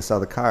 He was trying to sell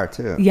the car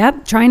too.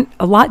 Yep. Do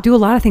a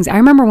lot of things. I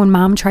remember when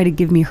Mom tried to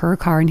give me her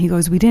car and he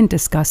goes, we didn't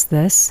discuss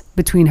this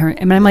between her.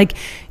 And I'm like,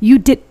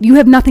 you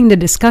have nothing to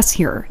discuss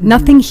here.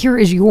 Nothing here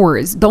is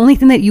yours. The only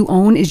thing that you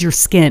own is your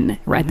skin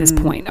at this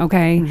point.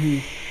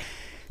 Okay.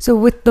 So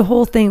with the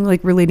whole thing,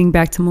 like relating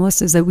back to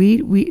Melissa, is that we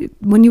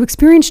when you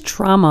experience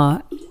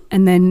trauma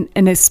and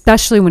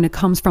especially when it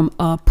comes from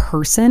a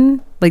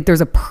person, like there's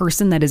a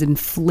person that is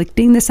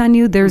inflicting this on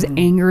you, there's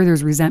anger,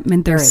 there's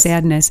resentment, there's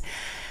sadness.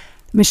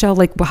 Michelle,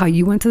 like how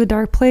you went to the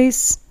dark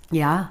place.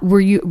 Yeah. Were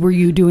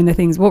you doing the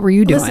things? What were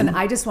you doing? Listen,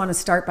 I just want to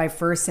start by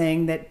first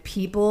saying that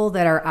people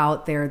that are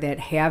out there that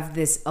have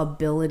this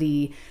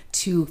ability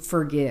to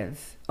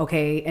forgive,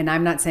 okay? And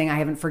I'm not saying I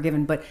haven't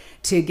forgiven, but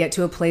to get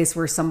to a place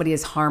where somebody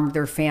has harmed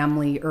their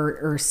family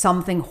or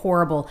something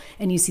horrible,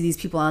 and you see these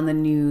people on the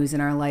news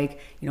and are like,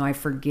 I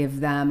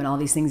forgive them and all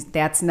these things.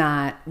 That's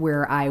not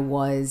where I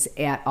was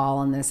at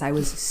all in this. I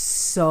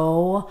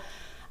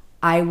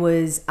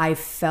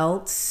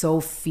felt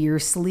so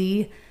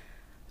fiercely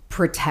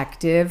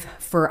protective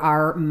for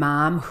our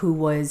mom, who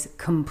was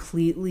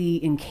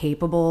completely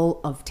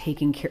incapable of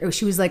taking care.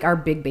 She was like our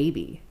big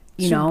baby.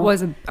 you She know,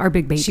 was our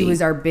big baby. She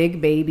was our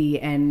big baby,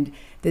 and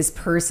this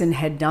person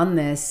had done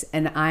this,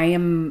 and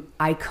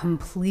I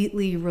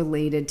completely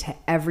related to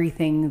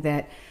everything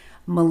that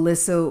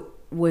Melissa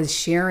was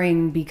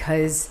sharing,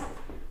 because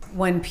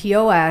when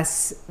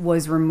POS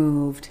was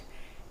removed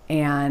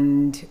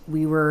and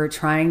we were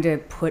trying to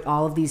put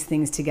all of these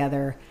things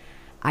together,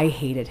 I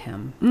hated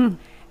him.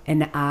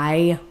 And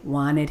I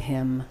wanted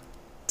him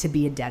to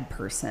be a dead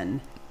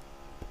person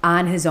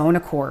on his own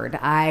accord.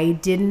 I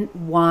didn't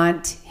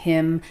want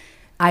him.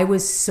 I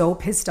was so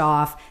pissed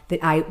off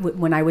that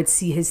when I would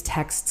see his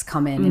texts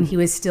come in and he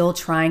was still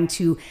trying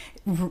to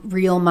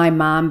reel my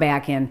mom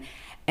back in.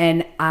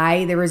 And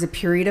there was a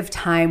period of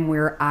time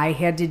where I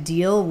had to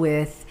deal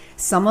with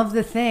some of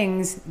the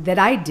things that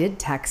I did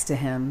text to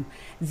him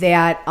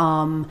that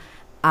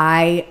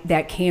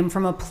that came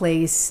from a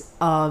place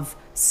of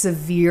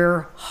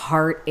severe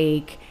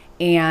heartache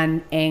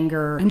and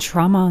anger and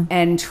trauma.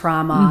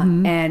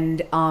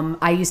 And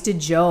I used to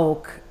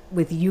joke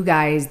with you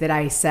guys that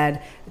I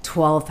said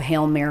 12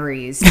 Hail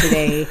Marys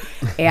today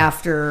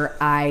after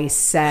I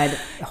said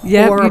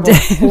horrible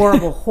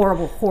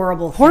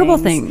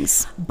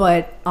things.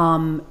 But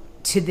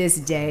to this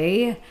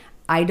day,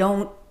 I'm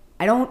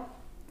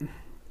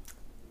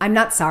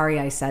not sorry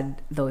I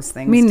said those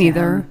things. Me to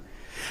neither. him.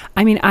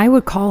 I mean, I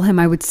would call him.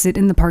 I would sit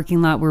in the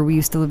parking lot where we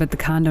used to live at the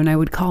condo, and I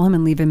would call him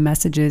and leave him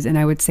messages, and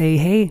I would say,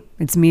 "Hey,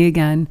 it's me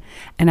again,"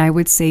 and I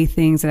would say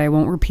things that I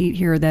won't repeat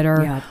here that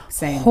are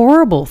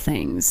horrible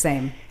things.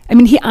 Same. I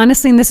mean, he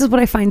honestly, and this is what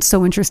I find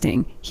so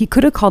interesting. He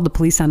could have called the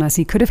police on us.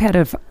 He could have had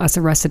us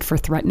arrested for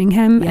threatening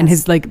him and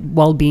his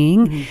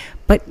well-being,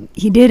 but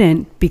he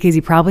didn't, because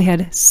he probably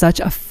had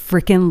such a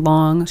freaking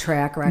long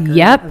track record.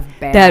 Yep, of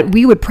bad. that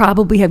we would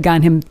probably have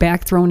gotten him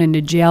back thrown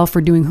into jail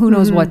for doing who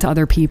knows what to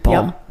other people.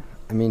 Yep.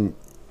 I mean,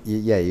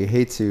 you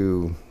hate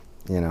to,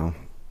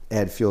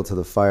 add fuel to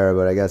the fire,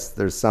 but I guess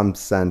there's some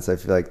sense, I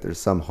feel like there's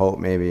some hope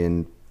maybe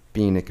in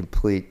being a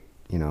complete,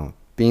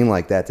 being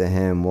like that to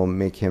him will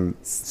make him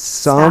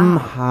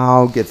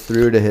somehow get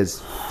through to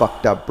his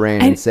fucked up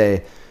brain and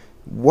say,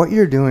 what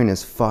you're doing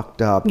is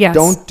fucked up. Yes.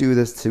 Don't do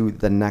this to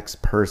the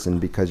next person,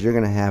 because you're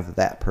going to have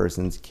that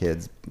person's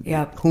kids.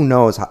 Yep. Who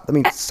knows how,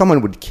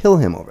 someone would kill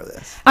him over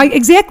this.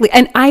 Exactly.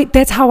 And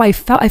that's how I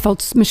felt. I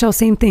felt, Michelle,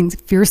 same things,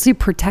 fiercely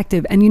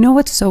protective. And you know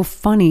what's so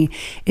funny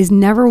is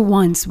never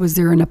once was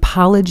there an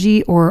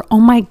apology or, oh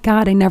my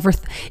God, I never,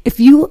 if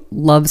you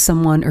love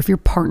someone or if you're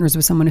partners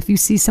with someone, if you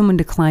see someone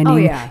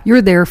declining,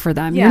 you're there for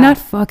them. Yeah. You're not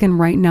fucking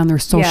writing down their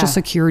social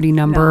security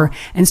number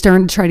and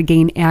starting to try to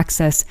gain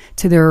access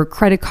to their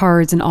credit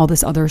cards and all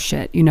this other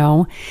shit,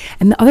 And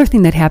the other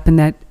thing that happened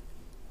that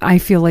I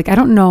feel like,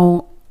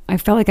 I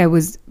felt like I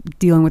was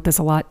dealing with this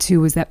a lot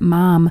too, was that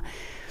mom,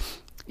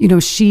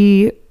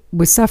 she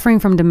was suffering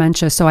from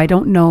dementia. So I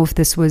don't know if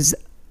this was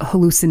a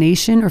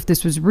hallucination or if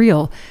this was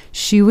real.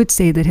 She would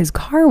say that his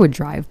car would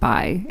drive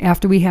by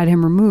after we had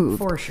him removed.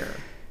 For sure.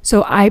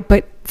 So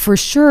but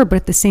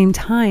at the same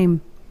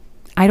time,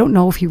 I don't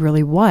know if he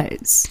really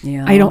was.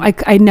 Yeah.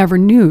 I never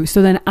knew.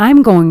 So then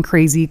I'm going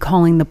crazy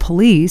calling the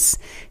police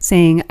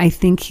saying, I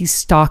think he's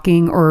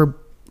stalking or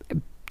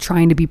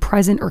trying to be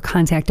present or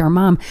contact our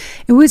mom.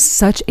 It was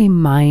such a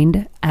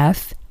mind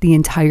F the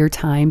entire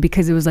time,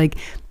 because it was like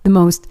it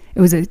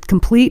was a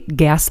complete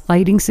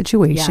gaslighting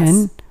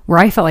situation where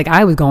I felt like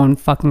I was going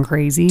fucking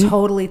crazy.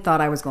 Totally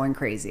thought I was going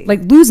crazy.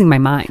 Like losing my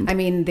mind. I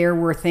mean, there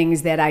were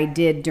things that I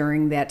did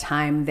during that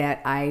time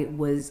that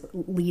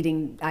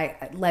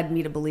led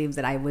me to believe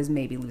that I was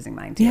maybe losing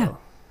mine too. Yeah.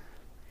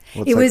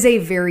 Well, it was a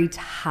very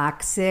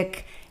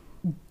toxic,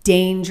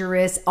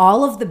 dangerous,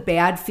 all of the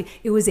bad,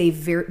 it was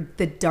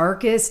the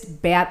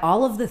darkest bad,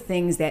 all of the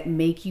things that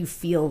make you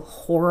feel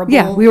horrible.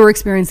 Yeah, we were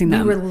experiencing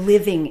them. We were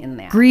living in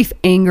that. Grief,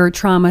 anger,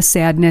 trauma,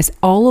 sadness,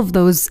 all of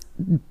those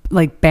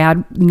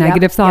bad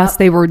negative thoughts,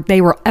 they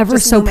were ever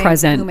just so looming,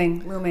 present.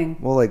 Looming.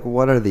 Well,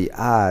 what are the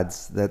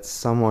odds that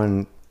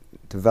someone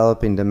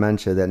developing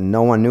dementia that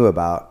no one knew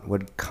about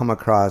would come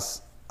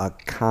across a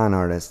con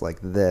artist like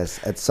this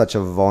at such a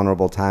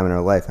vulnerable time in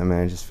her life? I mean,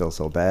 I just feel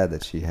so bad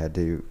that she had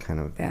to kind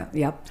of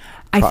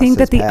I think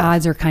that the path.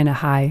 odds are kind of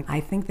high.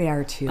 I think they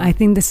are too. I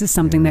think this is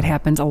something that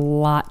happens a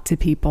lot to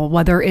people,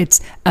 whether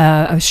it's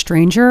a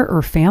stranger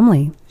or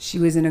family. She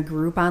was in a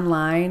group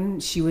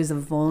online. She was a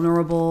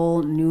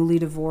vulnerable, newly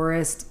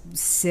divorced,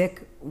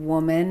 sick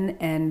woman,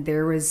 and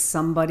there was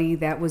somebody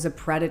that was a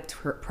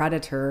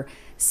predator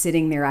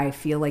sitting there. I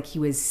feel like he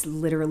was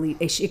literally,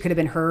 it could have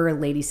been her, a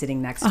lady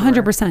sitting next to her.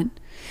 100%.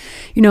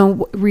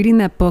 Reading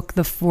that book,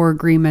 The 4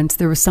 Agreements,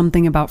 there was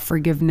something about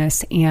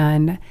forgiveness,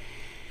 and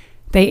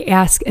they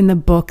ask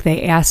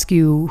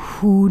you,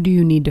 who do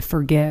you need to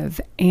forgive?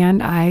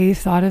 And I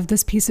thought of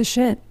this piece of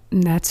shit,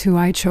 and that's who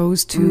I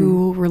chose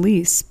to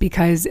release,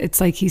 because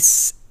it's like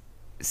he's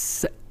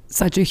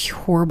such a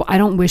horrible, I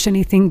don't wish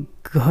anything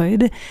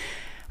good.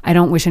 I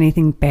don't wish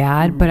anything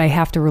bad, but I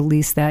have to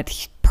release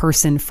that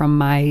person from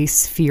my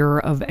sphere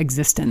of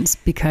existence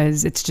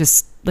because it's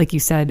just, like you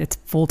said, it's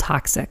full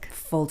toxic.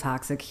 Full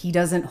toxic. He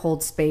doesn't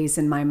hold space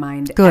in my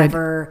mind Good.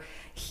 ever.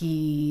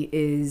 He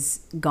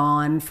is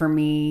gone for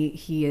me.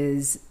 He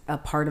is a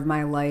part of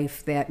my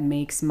life that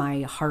makes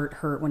my heart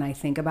hurt when I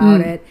think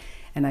about it.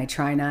 And I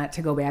try not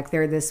to go back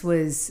there.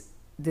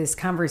 This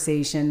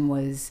conversation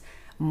was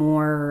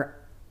more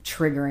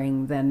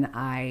triggering than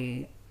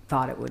I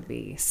thought it would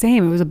be.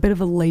 Same. It was a bit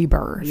of a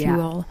labor, if you Yeah.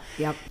 will.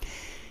 Yep.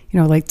 You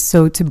know, like,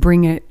 so to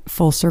bring it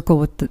full circle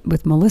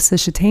with Melissa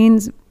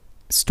Chatain's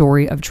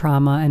story of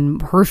trauma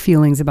and her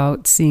feelings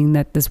about seeing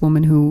that this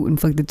woman who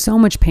inflicted so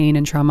much pain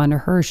and trauma onto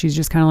her, she's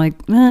just kind of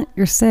like,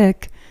 you're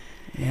sick.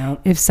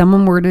 Yep. If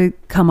someone were to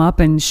come up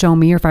and show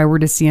me, or if I were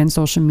to see on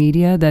social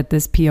media that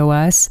this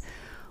POS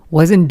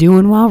wasn't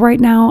doing well right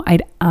now,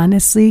 I'd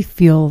honestly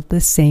feel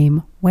the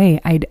same way.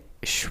 I'd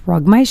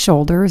shrug my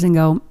shoulders and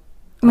go,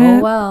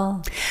 Oh,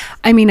 well.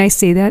 I mean, I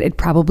say that it'd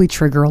probably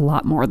trigger a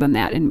lot more than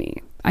that in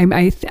me.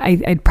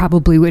 I'd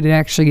probably would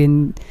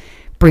actually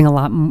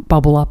bring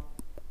bubble up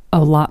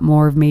a lot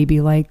more of maybe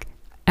like,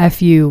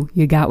 F you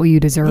got what you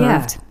deserved.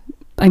 Yeah.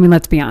 I mean,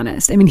 let's be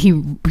honest. I mean, he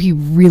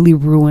really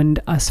ruined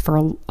us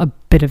for a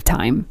bit of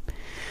time.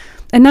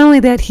 And not only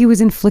that, he was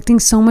inflicting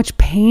so much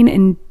pain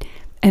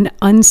and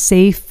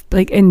unsafe,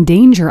 like, and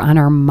danger on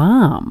our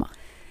mom.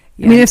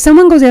 Yeah. I mean, if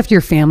someone goes after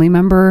your family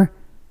member,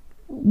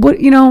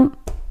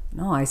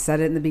 No, I said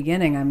it in the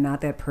beginning. I'm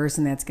not that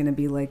person that's going to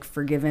be like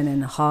forgiven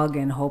and hug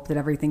and hope that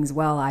everything's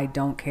well. I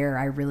don't care.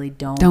 I really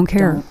don't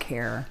care. Don't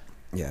care.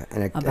 Yeah,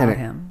 about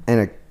him. And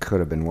it could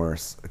have been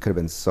worse. It could have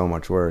been so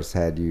much worse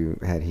had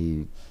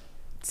he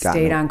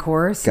Stayed on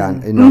course.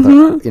 gotten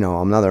Mm-hmm.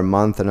 another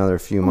month, another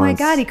few Oh my months.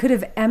 God, he could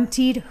have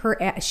emptied her.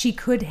 She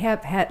could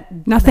have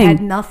had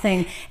Nothing.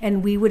 nothing,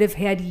 and we would have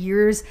had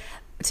years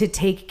to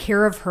take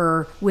care of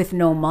her with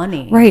no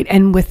money. Right.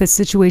 And with a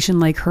situation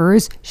like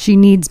hers, she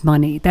needs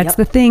money. That's Yep.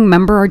 the thing.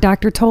 Remember, our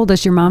doctor told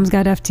us your mom's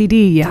got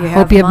FTD. You Do you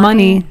hope you have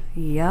money.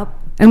 Yep.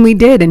 And we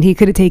did. And he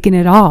could have taken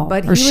it all.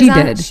 But or she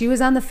did. She was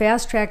on the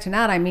fast track to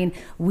not. I mean,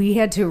 we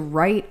had to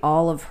write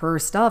all of her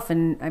stuff,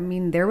 and I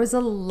mean, there was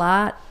a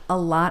lot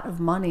of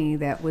money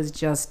that was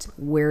just,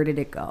 where did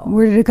it go?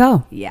 Where did it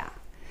go? Yeah.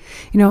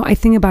 You know, I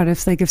think about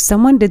it, if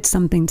someone did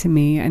something to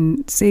me,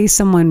 and say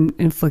someone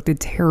inflicted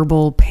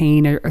terrible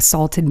pain or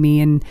assaulted me,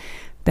 and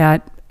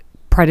that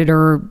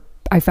predator,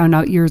 I found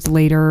out years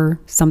later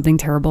something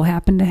terrible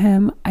happened to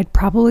him, I'd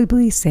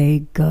probably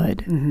say good.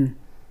 Mm-hmm.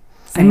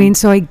 I mean,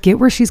 so I get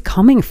where she's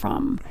coming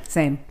from.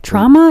 Same.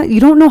 Trauma, you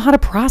don't know how to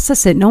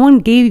process it. No one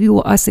gave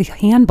us a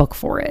handbook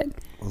for it.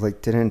 Well,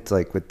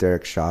 with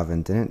Derek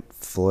Chauvin, didn't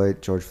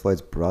George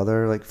Floyd's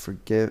brother,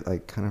 forgive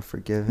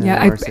him?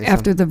 Yeah, or say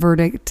after something? the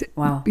verdict.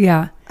 Wow.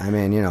 Yeah. I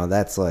mean,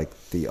 that's like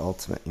the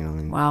ultimate,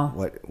 Wow.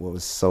 what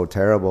was so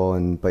terrible,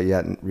 but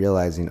yet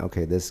realizing,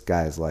 okay, this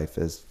guy's life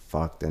is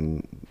fucked,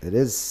 and it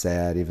is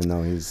sad, even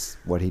though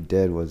what he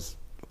did was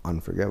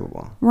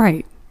unforgivable.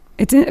 Right.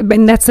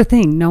 And that's the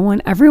thing.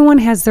 Everyone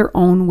has their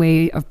own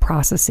way of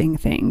processing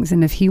things.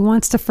 And if he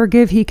wants to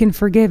forgive, he can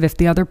forgive. If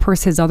the other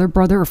person, his other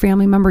brother or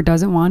family member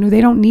doesn't want to,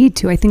 they don't need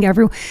to. I think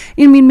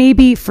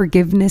maybe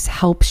forgiveness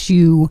helps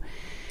you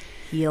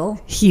Heal.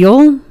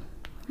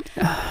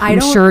 I'm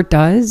sure it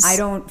does.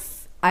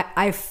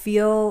 I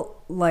feel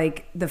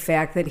like the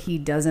fact that he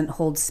doesn't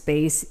hold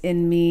space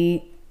in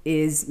me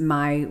is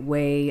my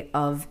way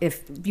of,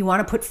 if you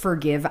want to put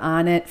forgive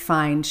on it,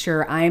 fine,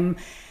 sure. I'm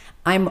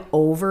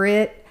over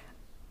it,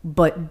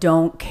 but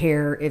don't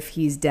care if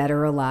he's dead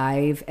or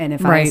alive. And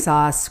if I Right.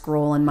 saw a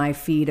scroll in my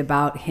feed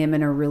about him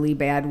in a really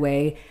bad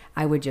way,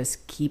 I would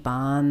just keep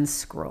on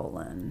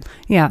scrolling.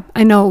 Yeah,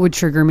 I know it would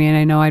trigger me, and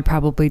I know I'd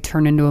probably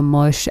turn into a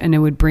mush, and it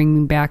would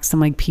bring back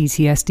some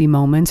PTSD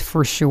moments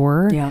for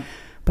sure. Yeah.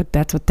 But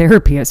that's what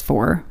therapy is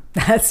for.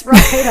 That's right,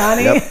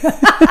 honey.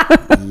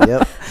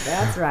 Yep.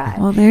 That's right.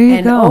 Well, there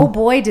you go. Oh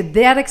boy, did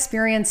that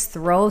experience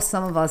throw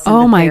some of us into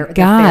Oh my the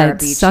God,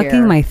 therapy sucking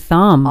chair. my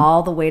thumb.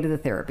 All the way to the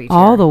therapy chair.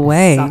 All the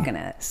way.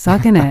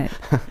 Sucking it.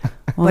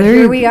 Well, But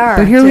here we are.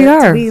 But here we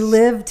are. We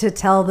live to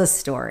tell the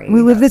story.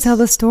 We live to tell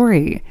the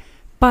story.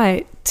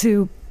 But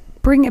to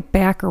bring it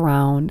back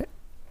around,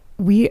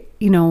 we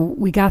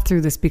got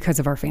through this because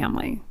of our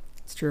family.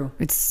 It's true.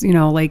 It's,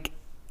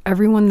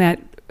 everyone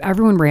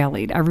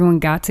rallied, everyone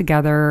got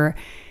together,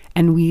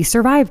 and we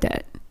survived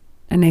it.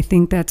 And I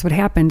think that's what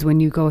happens when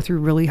you go through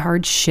really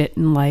hard shit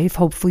in life.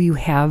 Hopefully you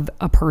have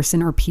a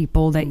person or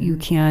people that you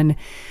can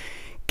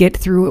get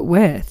through it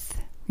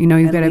with. You've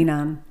got to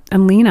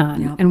lean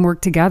on Yep. and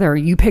work together.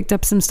 You picked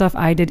up some stuff.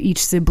 I did. Each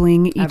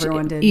sibling,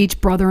 Everyone did. each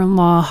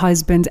brother-in-law,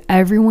 husbands,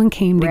 everyone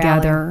came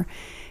together.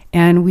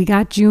 And we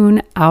got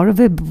June out of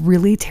a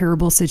really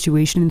terrible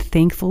situation. And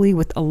thankfully,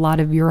 with a lot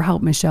of your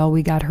help, Michelle,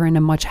 we got her in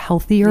a much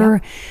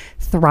healthier,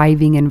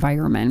 thriving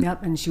environment.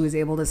 Yep. And she was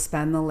able to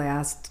spend the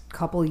last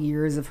couple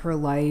years of her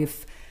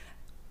life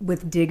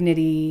with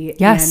dignity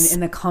Yes. and in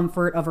the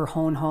comfort of her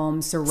own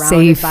home, surrounded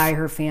Safe. by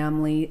her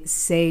family,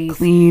 safe.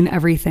 Clean,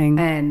 everything.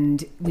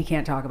 And we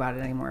can't talk about it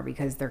anymore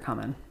because they're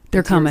coming.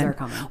 They're coming. are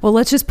coming. Well,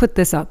 let's just put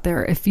this out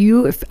there. If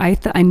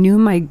I knew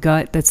my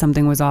gut that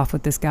something was off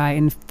with this guy,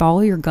 and follow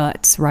your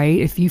guts, right?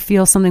 If you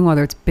feel something,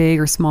 whether it's big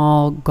or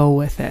small, go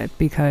with it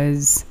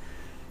because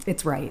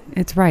It's right.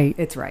 it's right.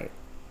 It's right.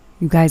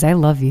 You guys, I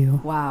love you.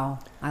 Wow.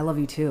 I love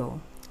you too.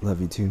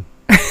 Love you too.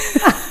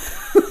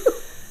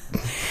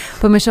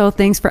 But Michelle,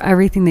 thanks for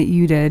everything that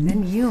you did.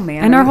 And you,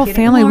 man. And Are our you whole kidding?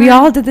 family. We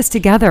Lauren? all did this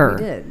together.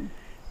 We did.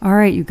 All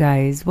right, you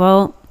guys.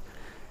 Well,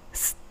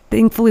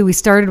 thankfully we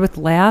started with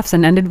laughs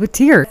and ended with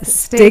tears.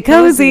 Stay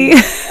cozy.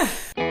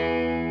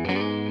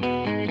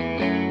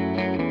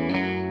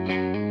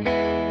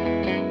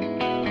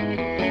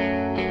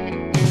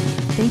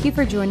 Thank you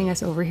for joining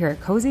us over here at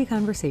Cozy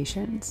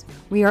Conversations.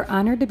 We are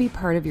honored to be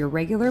part of your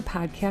regular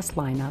podcast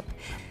lineup.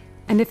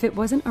 And if it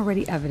wasn't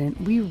already evident,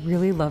 we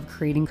really love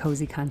creating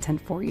cozy content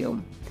for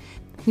you.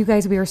 You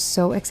guys, we are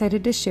so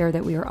excited to share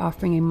that we are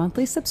offering a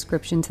monthly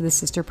subscription to the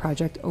Sister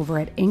Project over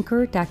at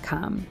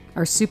Anchor.com,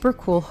 our super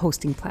cool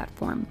hosting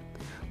platform.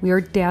 We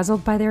are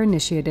dazzled by their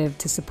initiative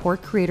to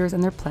support creators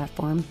and their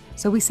platform,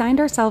 so we signed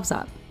ourselves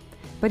up.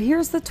 But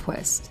here's the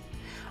twist.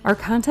 Our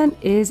content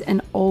is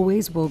and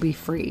always will be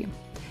free.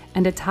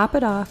 And to top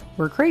it off,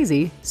 we're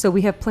crazy, so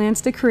we have plans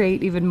to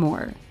create even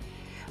more.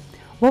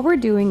 What we're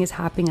doing is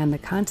hopping on the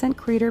content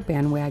creator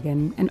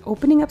bandwagon and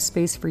opening up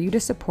space for you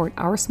to support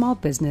our small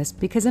business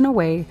because in a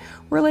way,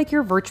 we're like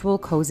your virtual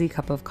cozy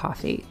cup of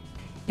coffee.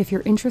 If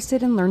you're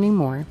interested in learning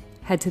more,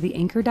 head to the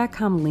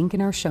anchor.com link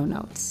in our show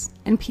notes.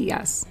 And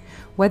P.S.,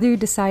 whether you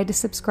decide to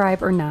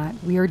subscribe or not,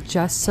 we are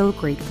just so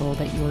grateful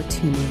that you're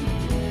tuning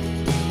in.